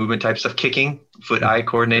movement type stuff, kicking, foot-eye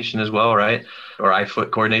coordination as well, right? Or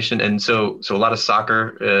eye-foot coordination. And so a lot of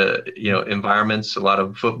soccer, environments, a lot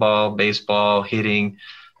of football, baseball, hitting.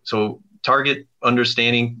 So target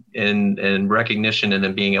understanding and recognition, and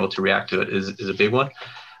then being able to react to it is a big one.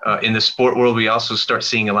 In the sport world, we also start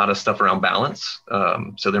seeing a lot of stuff around balance.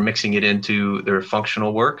 So they're mixing it into their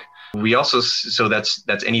functional work. We also, so that's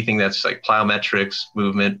anything that's like plyometrics,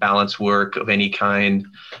 movement, balance work of any kind,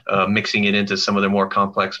 mixing it into some of their more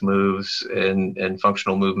complex moves and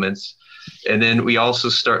functional movements. And then we also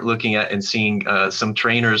start looking at and seeing some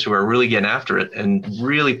trainers who are really getting after it and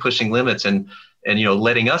really pushing limits and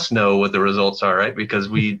letting us know what the results are, right? Because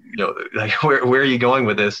we, like, where are you going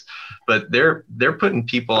with this? But they're putting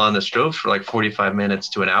people on the strobes for like 45 minutes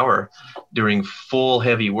to an hour during full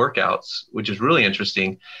heavy workouts, which is really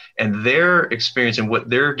interesting. And their experience and what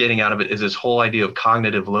they're getting out of it is this whole idea of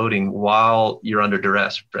cognitive loading while you're under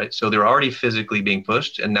duress, right? So they're already physically being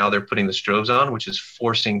pushed, and now they're putting the strobes on, which is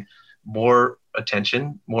forcing more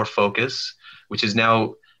attention, more focus, which is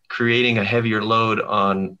now creating a heavier load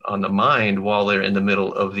on the mind while they're in the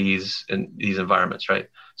middle of these environments, right?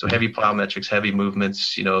 So heavy plyometrics, heavy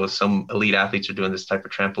movements, some elite athletes are doing this type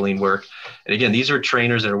of trampoline work. And again, these are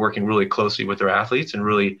trainers that are working really closely with their athletes and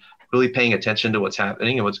really, really paying attention to what's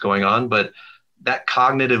happening and what's going on. But that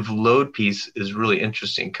cognitive load piece is really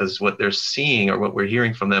interesting, because what they're seeing, or what we're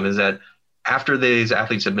hearing from them, is that after these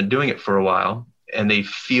athletes have been doing it for a while and they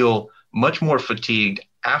feel much more fatigued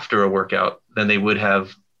after a workout than they would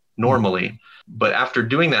have normally, But after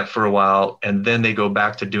doing that for a while, and then they go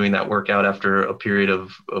back to doing that workout after a period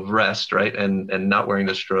of rest, right? And not wearing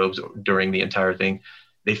the strobes during the entire thing,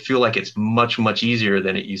 they feel like it's much, much easier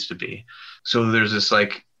than it used to be. So there's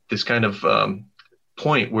this kind of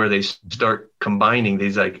point where they start combining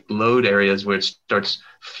these like load areas where it starts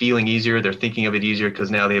feeling easier. They're thinking of it easier because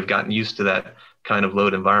now they've gotten used to that kind of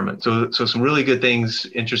load environment. So some really good things,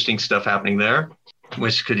 interesting stuff happening there,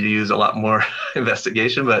 which could use a lot more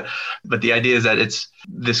investigation. But the idea is that it's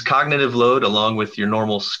this cognitive load along with your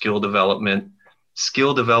normal skill development.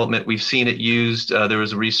 Skill development, we've seen it used. There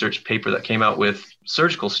was a research paper that came out with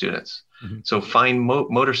surgical students. Mm-hmm. So fine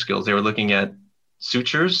motor skills. They were looking at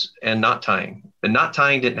sutures and knot tying. The knot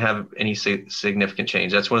tying didn't have any significant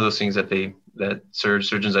change. That's one of those things that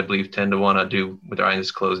surgeons, I believe, tend to want to do with their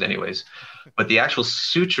eyes closed anyways. But the actual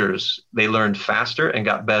sutures, they learned faster and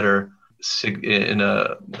got better in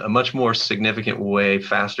a much more significant way,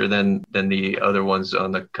 faster than the other ones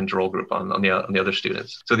on the control group, on the other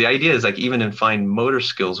students. So the idea is like even in fine motor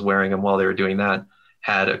skills, wearing them while they were doing that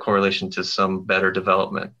had a correlation to some better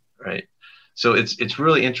development, right? So it's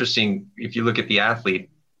really interesting. If you look at the athlete,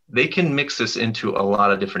 they can mix this into a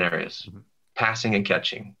lot of different areas. Mm-hmm. Passing and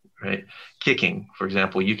catching, right? Kicking, for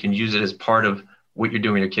example, you can use it as part of what you're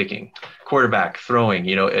doing when you're kicking. Quarterback, throwing,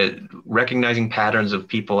 recognizing patterns of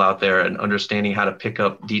people out there and understanding how to pick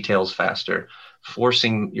up details faster,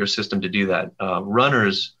 forcing your system to do that.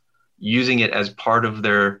 Runners, using it as part of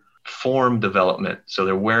their form development. So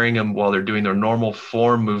they're wearing them while they're doing their normal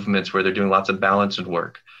form movements where they're doing lots of balance and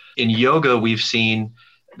work. In yoga, we've seen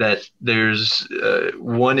that there's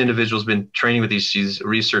one individual's been training with these. She's a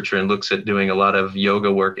researcher and looks at doing a lot of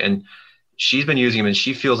yoga work, and she's been using them, and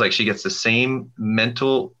she feels like she gets the same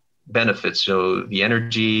mental benefits. So the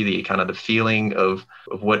energy, the kind of the feeling of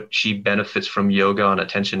what she benefits from yoga on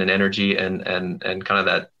attention and energy, and kind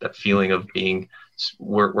of that feeling of being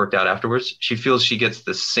worked out afterwards. She feels she gets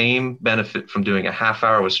the same benefit from doing a half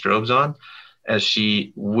hour with strobes on as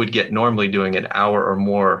she would get normally doing an hour or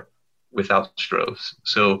more without strobes.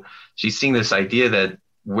 So she's seeing this idea that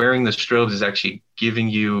wearing the strobes is actually giving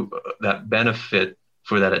you that benefit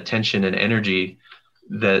for that attention and energy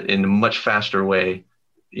that in a much faster way,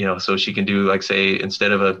 so she can do, like, say,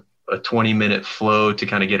 instead of a 20-minute flow to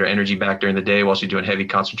kind of get her energy back during the day while she's doing heavy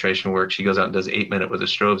concentration work, she goes out and does 8-minute with the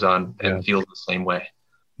strobes on and feels the same way.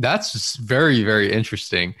 That's very, very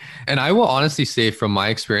interesting. And I will honestly say from my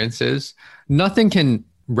experiences, nothing can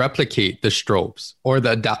replicate the strobes or the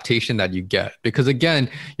adaptation that you get, because again,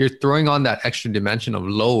 you're throwing on that extra dimension of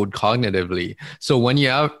load cognitively. So when you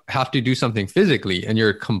have to do something physically and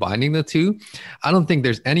you're combining the two, I don't think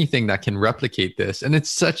there's anything that can replicate this. And it's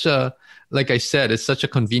such a, like I said, it's such a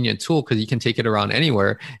convenient tool because you can take it around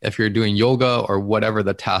anywhere if you're doing yoga or whatever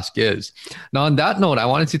the task is. Now, on that note, I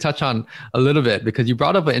wanted to touch on a little bit because you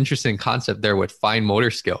brought up an interesting concept there with fine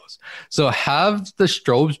motor skills. So have the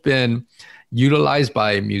strobes been utilized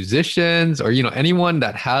by musicians or, anyone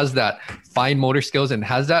that has that fine motor skills, and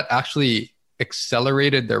has that actually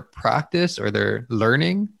accelerated their practice or their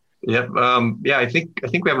learning? Yep. I think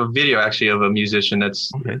we have a video actually of a musician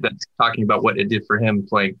that's talking about what it did for him,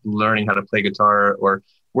 learning how to play guitar or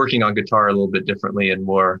working on guitar a little bit differently and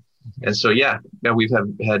more. And so, we've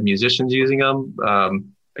had musicians using them.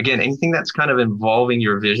 Again, anything that's kind of involving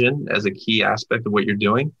your vision as a key aspect of what you're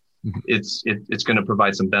doing, it's going to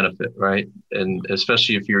provide some benefit, right? And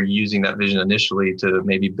especially if you're using that vision initially to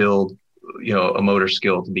maybe build, a motor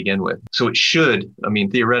skill to begin with. So it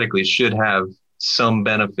theoretically should have some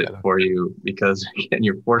benefit for you, because again,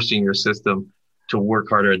 you're forcing your system to work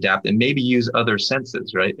harder, adapt, and maybe use other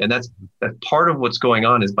senses, right? And that's part of what's going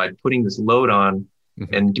on is by putting this load on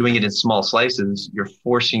and doing it in small slices, you're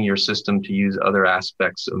forcing your system to use other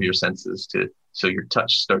aspects of your senses so your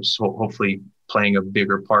touch starts hopefully playing a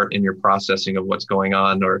bigger part in your processing of what's going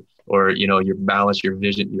on, or your balance, your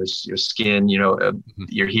vision, your skin,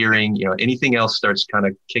 your hearing, anything else starts kind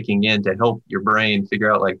of kicking in to help your brain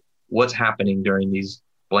figure out what's happening during these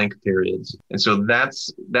blank periods. And so that's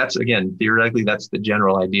again, theoretically, that's the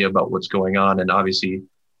general idea about what's going on. And obviously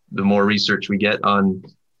the more research we get on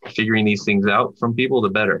figuring these things out from people, the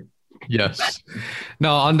better. Yes.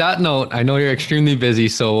 Now, on that note, I know you're extremely busy,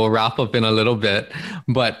 so we'll wrap up in a little bit,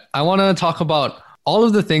 but I want to talk about all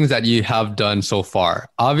of the things that you have done so far.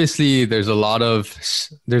 Obviously, there's a lot of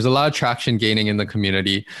traction gaining in the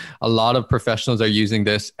community. A lot of professionals are using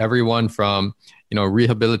this, everyone from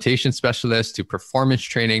rehabilitation specialists to performance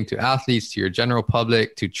training to athletes to your general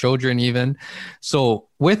public to children even. So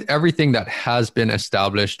with everything that has been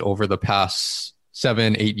established over the past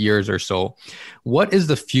 7, 8 years or so. What is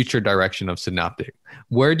the future direction of Synaptic?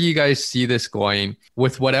 Where do you guys see this going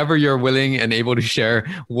with whatever you're willing and able to share?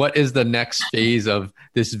 What is the next phase of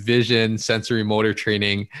this vision, sensory motor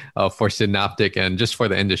training for Synaptic and just for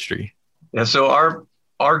the industry? Yeah, so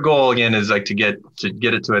our goal again is like to get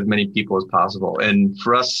it to as many people as possible. And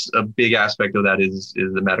for us, a big aspect of that is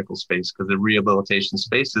the medical space, because the rehabilitation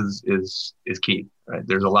space is key, right?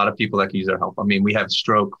 There's a lot of people that can use our help. I mean, we have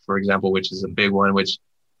stroke, for example, which is a big one, which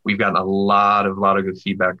we've gotten a lot of good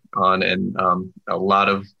feedback on, and a lot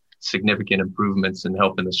of significant improvements in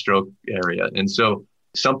help in the stroke area. And so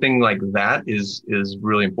something like that is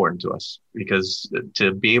really important to us, because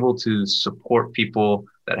to be able to support people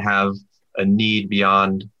that have a need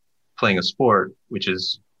beyond playing a sport, which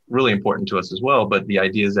is really important to us as well. But the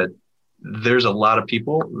idea is that there's a lot of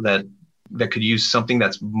people that could use something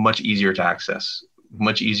that's much easier to access,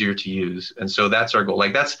 much easier to use. And so that's our goal.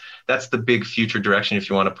 Like that's the big future direction. If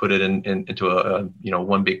you want to put it into a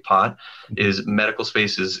one big pot, is medical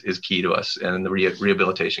space is key to us, and the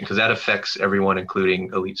rehabilitation, because that affects everyone,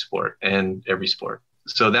 including elite sport and every sport.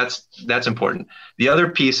 So that's important. The other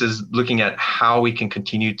piece is looking at how we can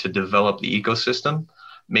continue to develop the ecosystem,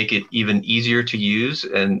 make it even easier to use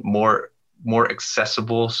and more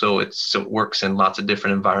accessible, so it works in lots of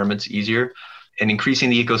different environments easier, and increasing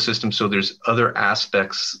the ecosystem so there's other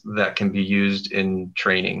aspects that can be used in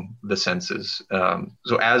training the senses.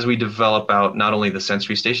 So as we develop out not only the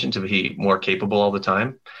sensory station to be more capable all the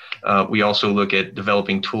time, we also look at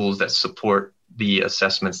developing tools that support the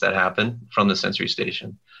assessments that happen from the sensory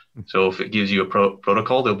station. So if it gives you a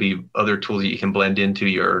protocol, there'll be other tools that you can blend into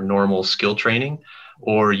your normal skill training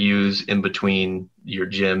or use in between your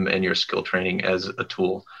gym and your skill training as a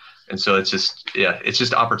tool. And so it's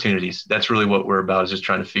just opportunities. That's really what we're about, is just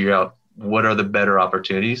trying to figure out what are the better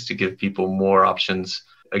opportunities to give people more options,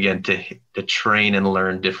 again, to train and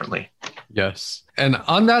learn differently. Yes. And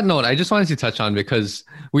on that note, I just wanted to touch on, because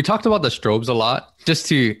we talked about the strobes a lot, just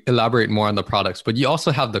to elaborate more on the products, but you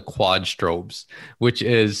also have the quad strobes, which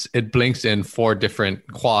is, it blinks in 4 different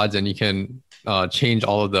quads, and you can change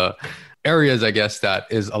all of the areas, I guess, that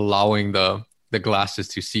is allowing the glasses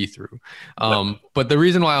to see through. But the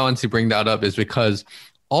reason why I want to bring that up is because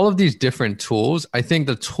all of these different tools, I think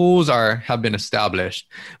the tools have been established,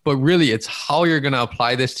 but really it's how you're going to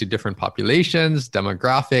apply this to different populations,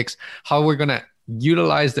 demographics, how we're going to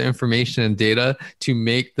utilize the information and data to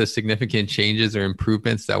make the significant changes or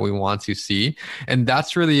improvements that we want to see. And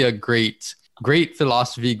that's really a great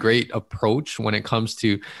philosophy, great approach when it comes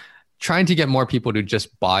to trying to get more people to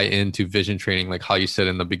just buy into vision training, like how you said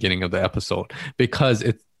in the beginning of the episode, because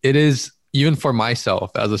it is, even for myself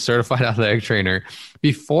as a certified athletic trainer,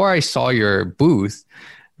 before I saw your booth,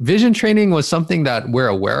 vision training was something that we're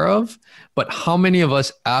aware of, but how many of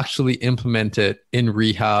us actually implement it in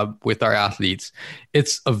rehab with our athletes?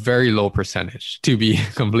 It's a very low percentage, to be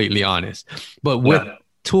completely honest. But with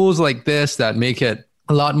tools like this that make it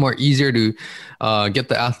a lot more easier to get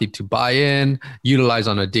the athlete to buy in, utilize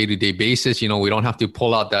on a day-to-day basis. We don't have to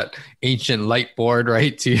pull out that ancient light board,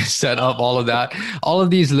 right, to set up all of that. All of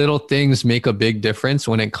these little things make a big difference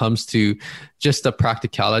when it comes to just the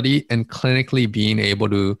practicality and clinically being able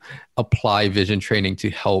to apply vision training to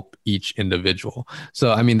help each individual.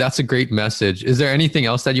 So, I mean, that's a great message. Is there anything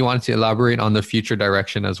else that you wanted to elaborate on the future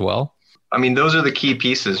direction as well? I mean, those are the key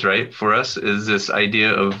pieces, right? For us, is this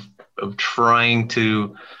idea of trying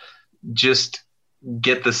to just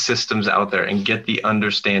get the systems out there and get the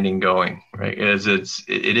understanding going, right? As it's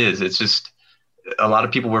just a lot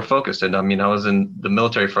of people were focused. And I mean, I was in the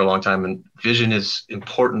military for a long time, and vision is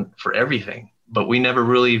important for everything, but we never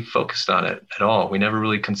really focused on it at all. We never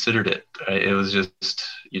really considered it. Right? It was just,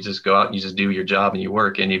 you just go out and you just do your job and you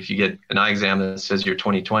work. And if you get an eye exam that says you're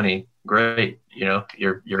 20/20, great.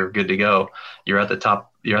 You're good to go. You're at the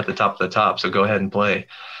top of the top. So go ahead and play.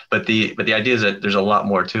 But the idea is that there's a lot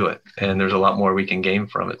more to it, and there's a lot more we can gain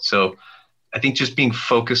from it. So I think just being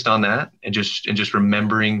focused on that, and just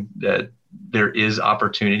remembering that there is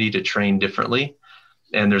opportunity to train differently,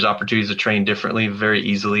 and there's opportunities to train differently very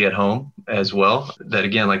easily at home as well. That,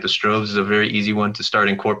 again, like the strobes is a very easy one to start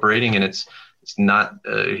incorporating, and it's not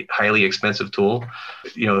a highly expensive tool.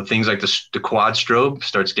 Things like the quad strobe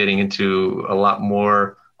starts getting into a lot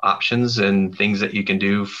more options and things that you can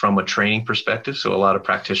do from a training perspective. So a lot of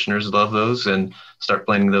practitioners love those and start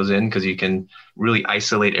blending those in, because you can really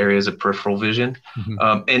isolate areas of peripheral vision.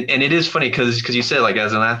 Mm-hmm. And it is funny because you said, like,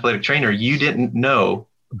 as an athletic trainer, you didn't know,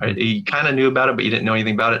 right? You kind of knew about it, but you didn't know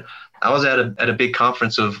anything about it. I was at a big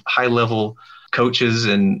conference of high level coaches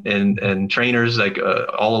and trainers, like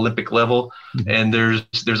all Olympic level. And there's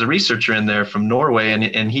a researcher in there from Norway,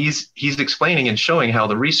 and he's explaining and showing how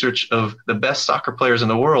the research of the best soccer players in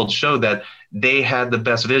the world showed that they had the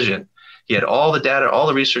best vision. He had all the data, all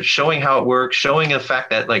the research showing how it works, showing the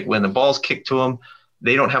fact that like when the ball's kicked to them,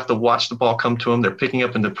 they don't have to watch the ball come to them. They're picking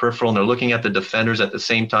up in the peripheral and they're looking at the defenders at the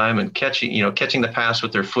same time and catching the pass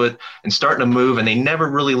with their foot and starting to move. And they never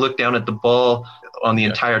really look down at the ball on the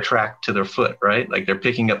entire track to their foot, right? Like they're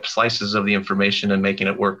picking up slices of the information and making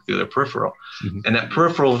it work through their peripheral. And that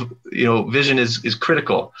peripheral, vision is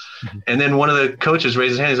critical. And then one of the coaches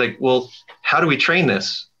raised his hand. He's like, well, how do we train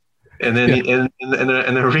this? And then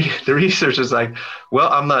the research is like,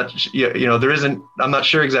 well, I'm not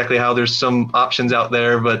sure exactly how. There's some options out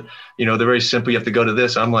there, but they're very simple. You have to go to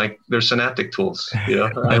this. I'm like, there's synaptic tools.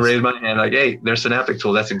 I raised my hand like, hey, there's synaptic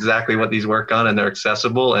tool. That's exactly what these work on, and they're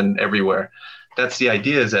accessible and everywhere. That's the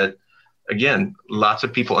idea, is that, again, lots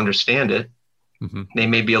of people understand it. They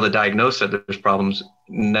may be able to diagnose that there's problems.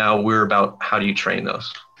 Now we're about how do you train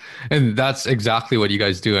those? And that's exactly what you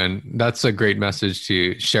guys do. And that's a great message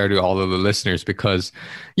to share to all of the listeners, because,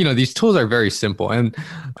 these tools are very simple. And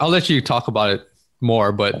I'll let you talk about it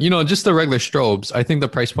more, but, just the regular strobes, I think the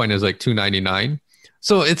price point is like $299.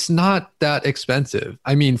 So it's not that expensive.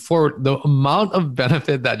 I mean, for the amount of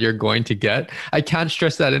benefit that you're going to get, I can't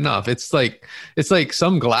stress that enough. It's like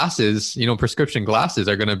some glasses, prescription glasses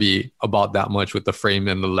are going to be about that much with the frame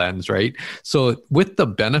and the lens, right? So with the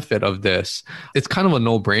benefit of this, it's kind of a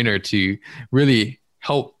no-brainer to really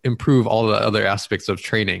help improve all the other aspects of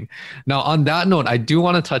training. Now, on that note, I do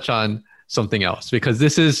want to touch on something else, because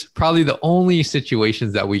this is probably the only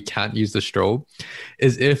situations that we can't use the strobe,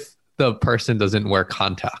 is if the person doesn't wear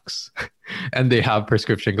contacts and they have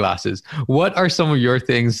prescription glasses. What are some of your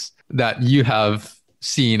things that you have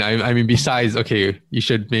seen? I mean, besides, okay, you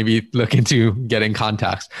should maybe look into getting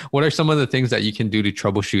contacts. What are some of the things that you can do to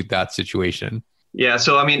troubleshoot that situation? Yeah.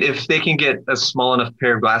 So, I mean, if they can get a small enough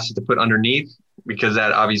pair of glasses to put underneath, because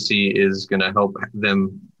that obviously is going to help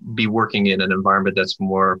them be working in an environment that's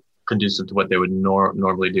more conducive to what they would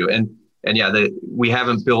normally do. And yeah, we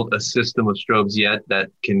haven't built a system of strobes yet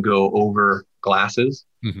that can go over glasses,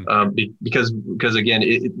 because again,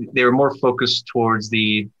 they're more focused towards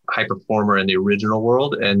the high performer in the original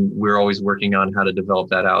world, and we're always working on how to develop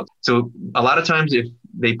that out. So a lot of times, if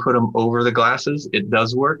they put them over the glasses, it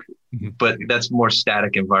does work, but that's more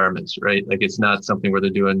static environments, right? Like it's not something where they're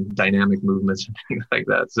doing dynamic movements and things like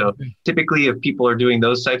that. So typically, if people are doing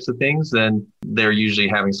those types of things, then they're usually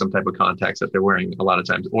having some type of contacts that they're wearing a lot of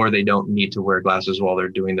times, or they don't need to wear glasses while they're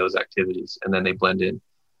doing those activities, and then they blend in.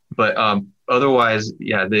 But otherwise,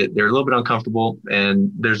 yeah, they're a little bit uncomfortable,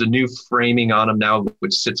 and there's a new framing on them now,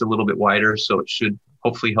 which sits a little bit wider. So it should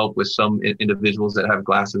hopefully help with some individuals that have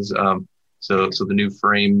glasses. So the new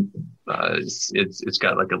frame, it's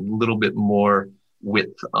got like a little bit more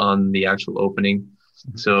width on the actual opening.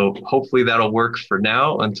 So hopefully that'll work for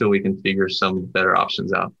now until we can figure some better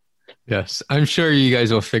options out. Yes, I'm sure you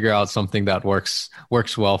guys will figure out something that works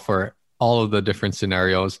well for all of the different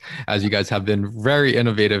scenarios, as you guys have been very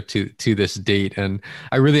innovative to this date. And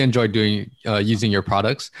I really enjoyed using your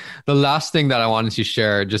products. The last thing that I wanted to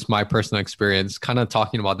share, just my personal experience, kind of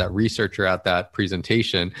talking about that researcher at that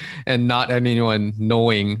presentation, and not anyone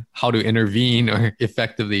knowing how to intervene or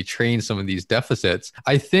effectively train some of these deficits.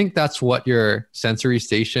 I think that's what your sensory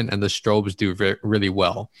station and the strobes do really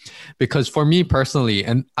well. Because for me personally,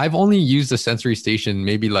 and I've only used the sensory station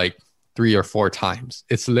maybe like 3 or 4 times.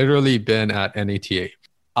 It's literally been at NATA.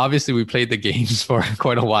 Obviously, we played the games for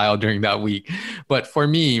quite a while during that week. But for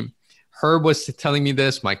me, Herb was telling me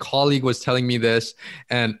this, my colleague was telling me this,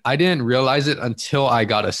 and I didn't realize it until I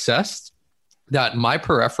got assessed that my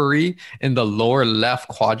periphery in the lower left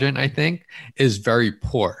quadrant, I think, is very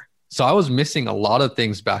poor. So I was missing a lot of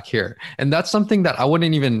things back here. And that's something that I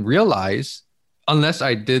wouldn't even realize unless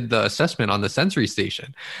I did the assessment on the sensory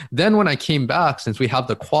station. Then when I came back, since we have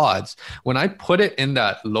the quads, when I put it in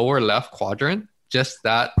that lower left quadrant, just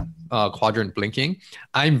that quadrant blinking,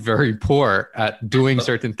 I'm very poor at doing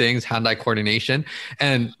certain things, hand-eye coordination.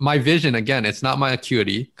 And my vision, again, it's not my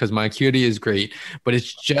acuity, because my acuity is great, but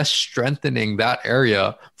it's just strengthening that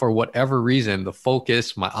area for whatever reason. The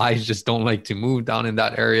focus, my eyes just don't like to move down in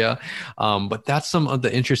that area. But that's some of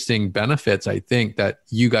the interesting benefits, I think, that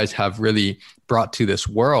you guys have really brought to this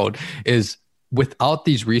world. Is without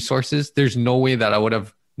these resources, there's no way that I would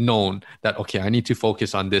have known that, okay, I need to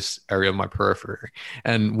focus on this area of my periphery.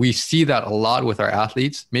 And we see that a lot with our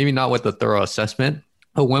athletes, maybe not with the thorough assessment,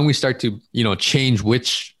 but when we start to, change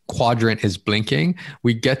which quadrant is blinking,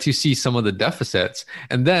 we get to see some of the deficits.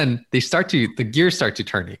 And then the gears start to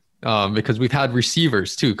turning. because we've had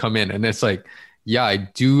receivers too come in, and it's like, yeah, I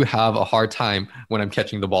do have a hard time when I'm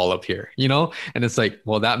catching the ball up here, you know? And it's like,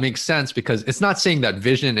 well, that makes sense, because it's not saying that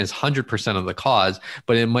vision is 100% of the cause,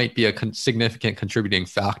 but it might be a significant contributing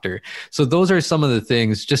factor. So those are some of the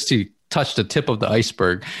things, just to touch the tip of the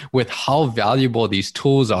iceberg with how valuable these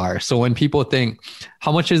tools are. So when people think,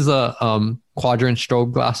 how much is a quadrant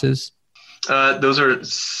strobe glasses? Those are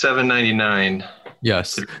 $7.99.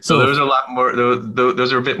 Yes. So those are a lot more.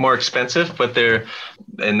 Those are a bit more expensive, but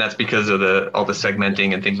and that's because of all the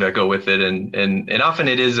segmenting and things that go with it, and often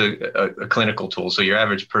it is a clinical tool. So your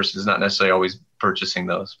average person is not necessarily always purchasing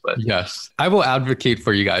those. But yes, I will advocate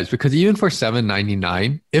for you guys, because even for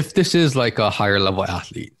 $7.99, if this is like a higher level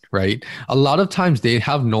athlete, right? A lot of times they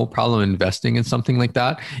have no problem investing in something like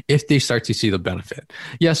that if they start to see the benefit.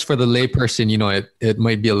 Yes, for the layperson, you know, it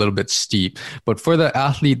might be a little bit steep, but for the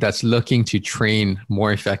athlete that's looking to train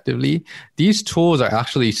more effectively, these tools are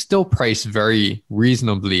actually still priced very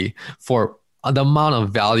reasonably for the amount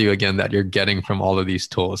of value, again, that you're getting from all of these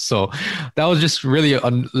tools. So that was just really a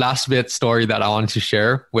last bit story that I wanted to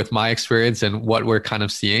share with my experience and what we're kind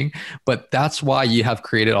of seeing. But that's why you have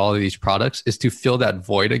created all of these products, is to fill that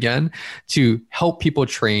void again, to help people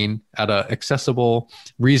train at an accessible,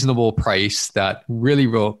 reasonable price that really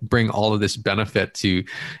will bring all of this benefit to,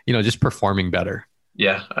 you know, just performing better.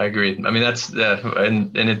 Yeah, I agree. I mean, that's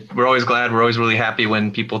we're always glad. We're always really happy when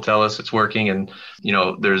people tell us it's working. And, you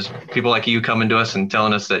know, there's people like you coming to us and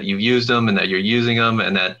telling us that you've used them and that you're using them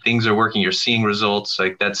and that things are working. You're seeing results.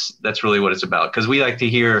 Like that's really what it's about. Because we like to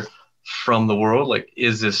hear from the world, like,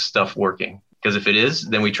 is this stuff working? Because if it is,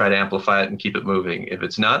 then we try to amplify it and keep it moving. If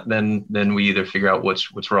it's not, then we either figure out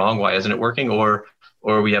what's wrong, why isn't it working, or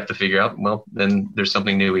we have to figure out, well, then there's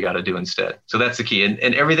something new we got to do instead. So that's the key. And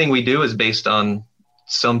everything we do is based on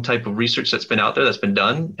some type of research that's been out there, that's been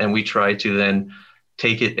done, and we try to then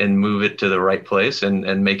take it and move it to the right place and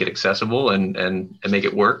make it accessible and make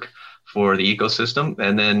it work for the ecosystem.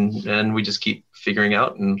 And then we just keep figuring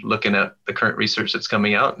out and looking at the current research that's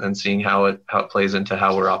coming out and seeing how it plays into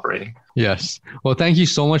how we're operating. Yes. Well, thank you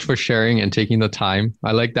so much for sharing and taking the time.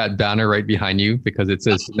 I like that banner right behind you, because it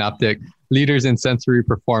says Synaptic Leaders in Sensory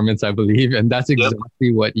Performance, I believe. And that's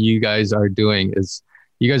exactly what you guys are doing. Is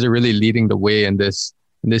you guys are really leading the way in this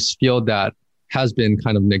field that has been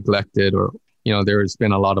kind of neglected, or, you know, there's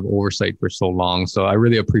been a lot of oversight for so long. So I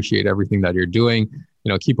really appreciate everything that you're doing.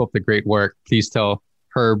 You know, keep up the great work. Please tell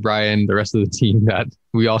her, Brian, the rest of the team that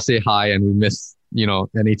we all say hi, and we miss, you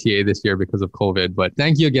know, NATA this year because of COVID. But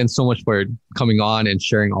thank you again so much for coming on and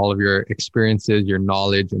sharing all of your experiences, your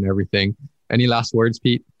knowledge and everything. Any last words,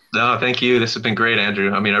 Pete? No, thank you. This has been great,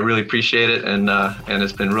 Andrew. I mean, I really appreciate it. And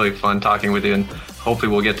it's been really fun talking with you. And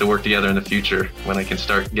hopefully we'll get to work together in the future when I can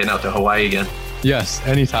start getting out to Hawaii again. Yes,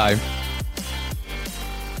 anytime.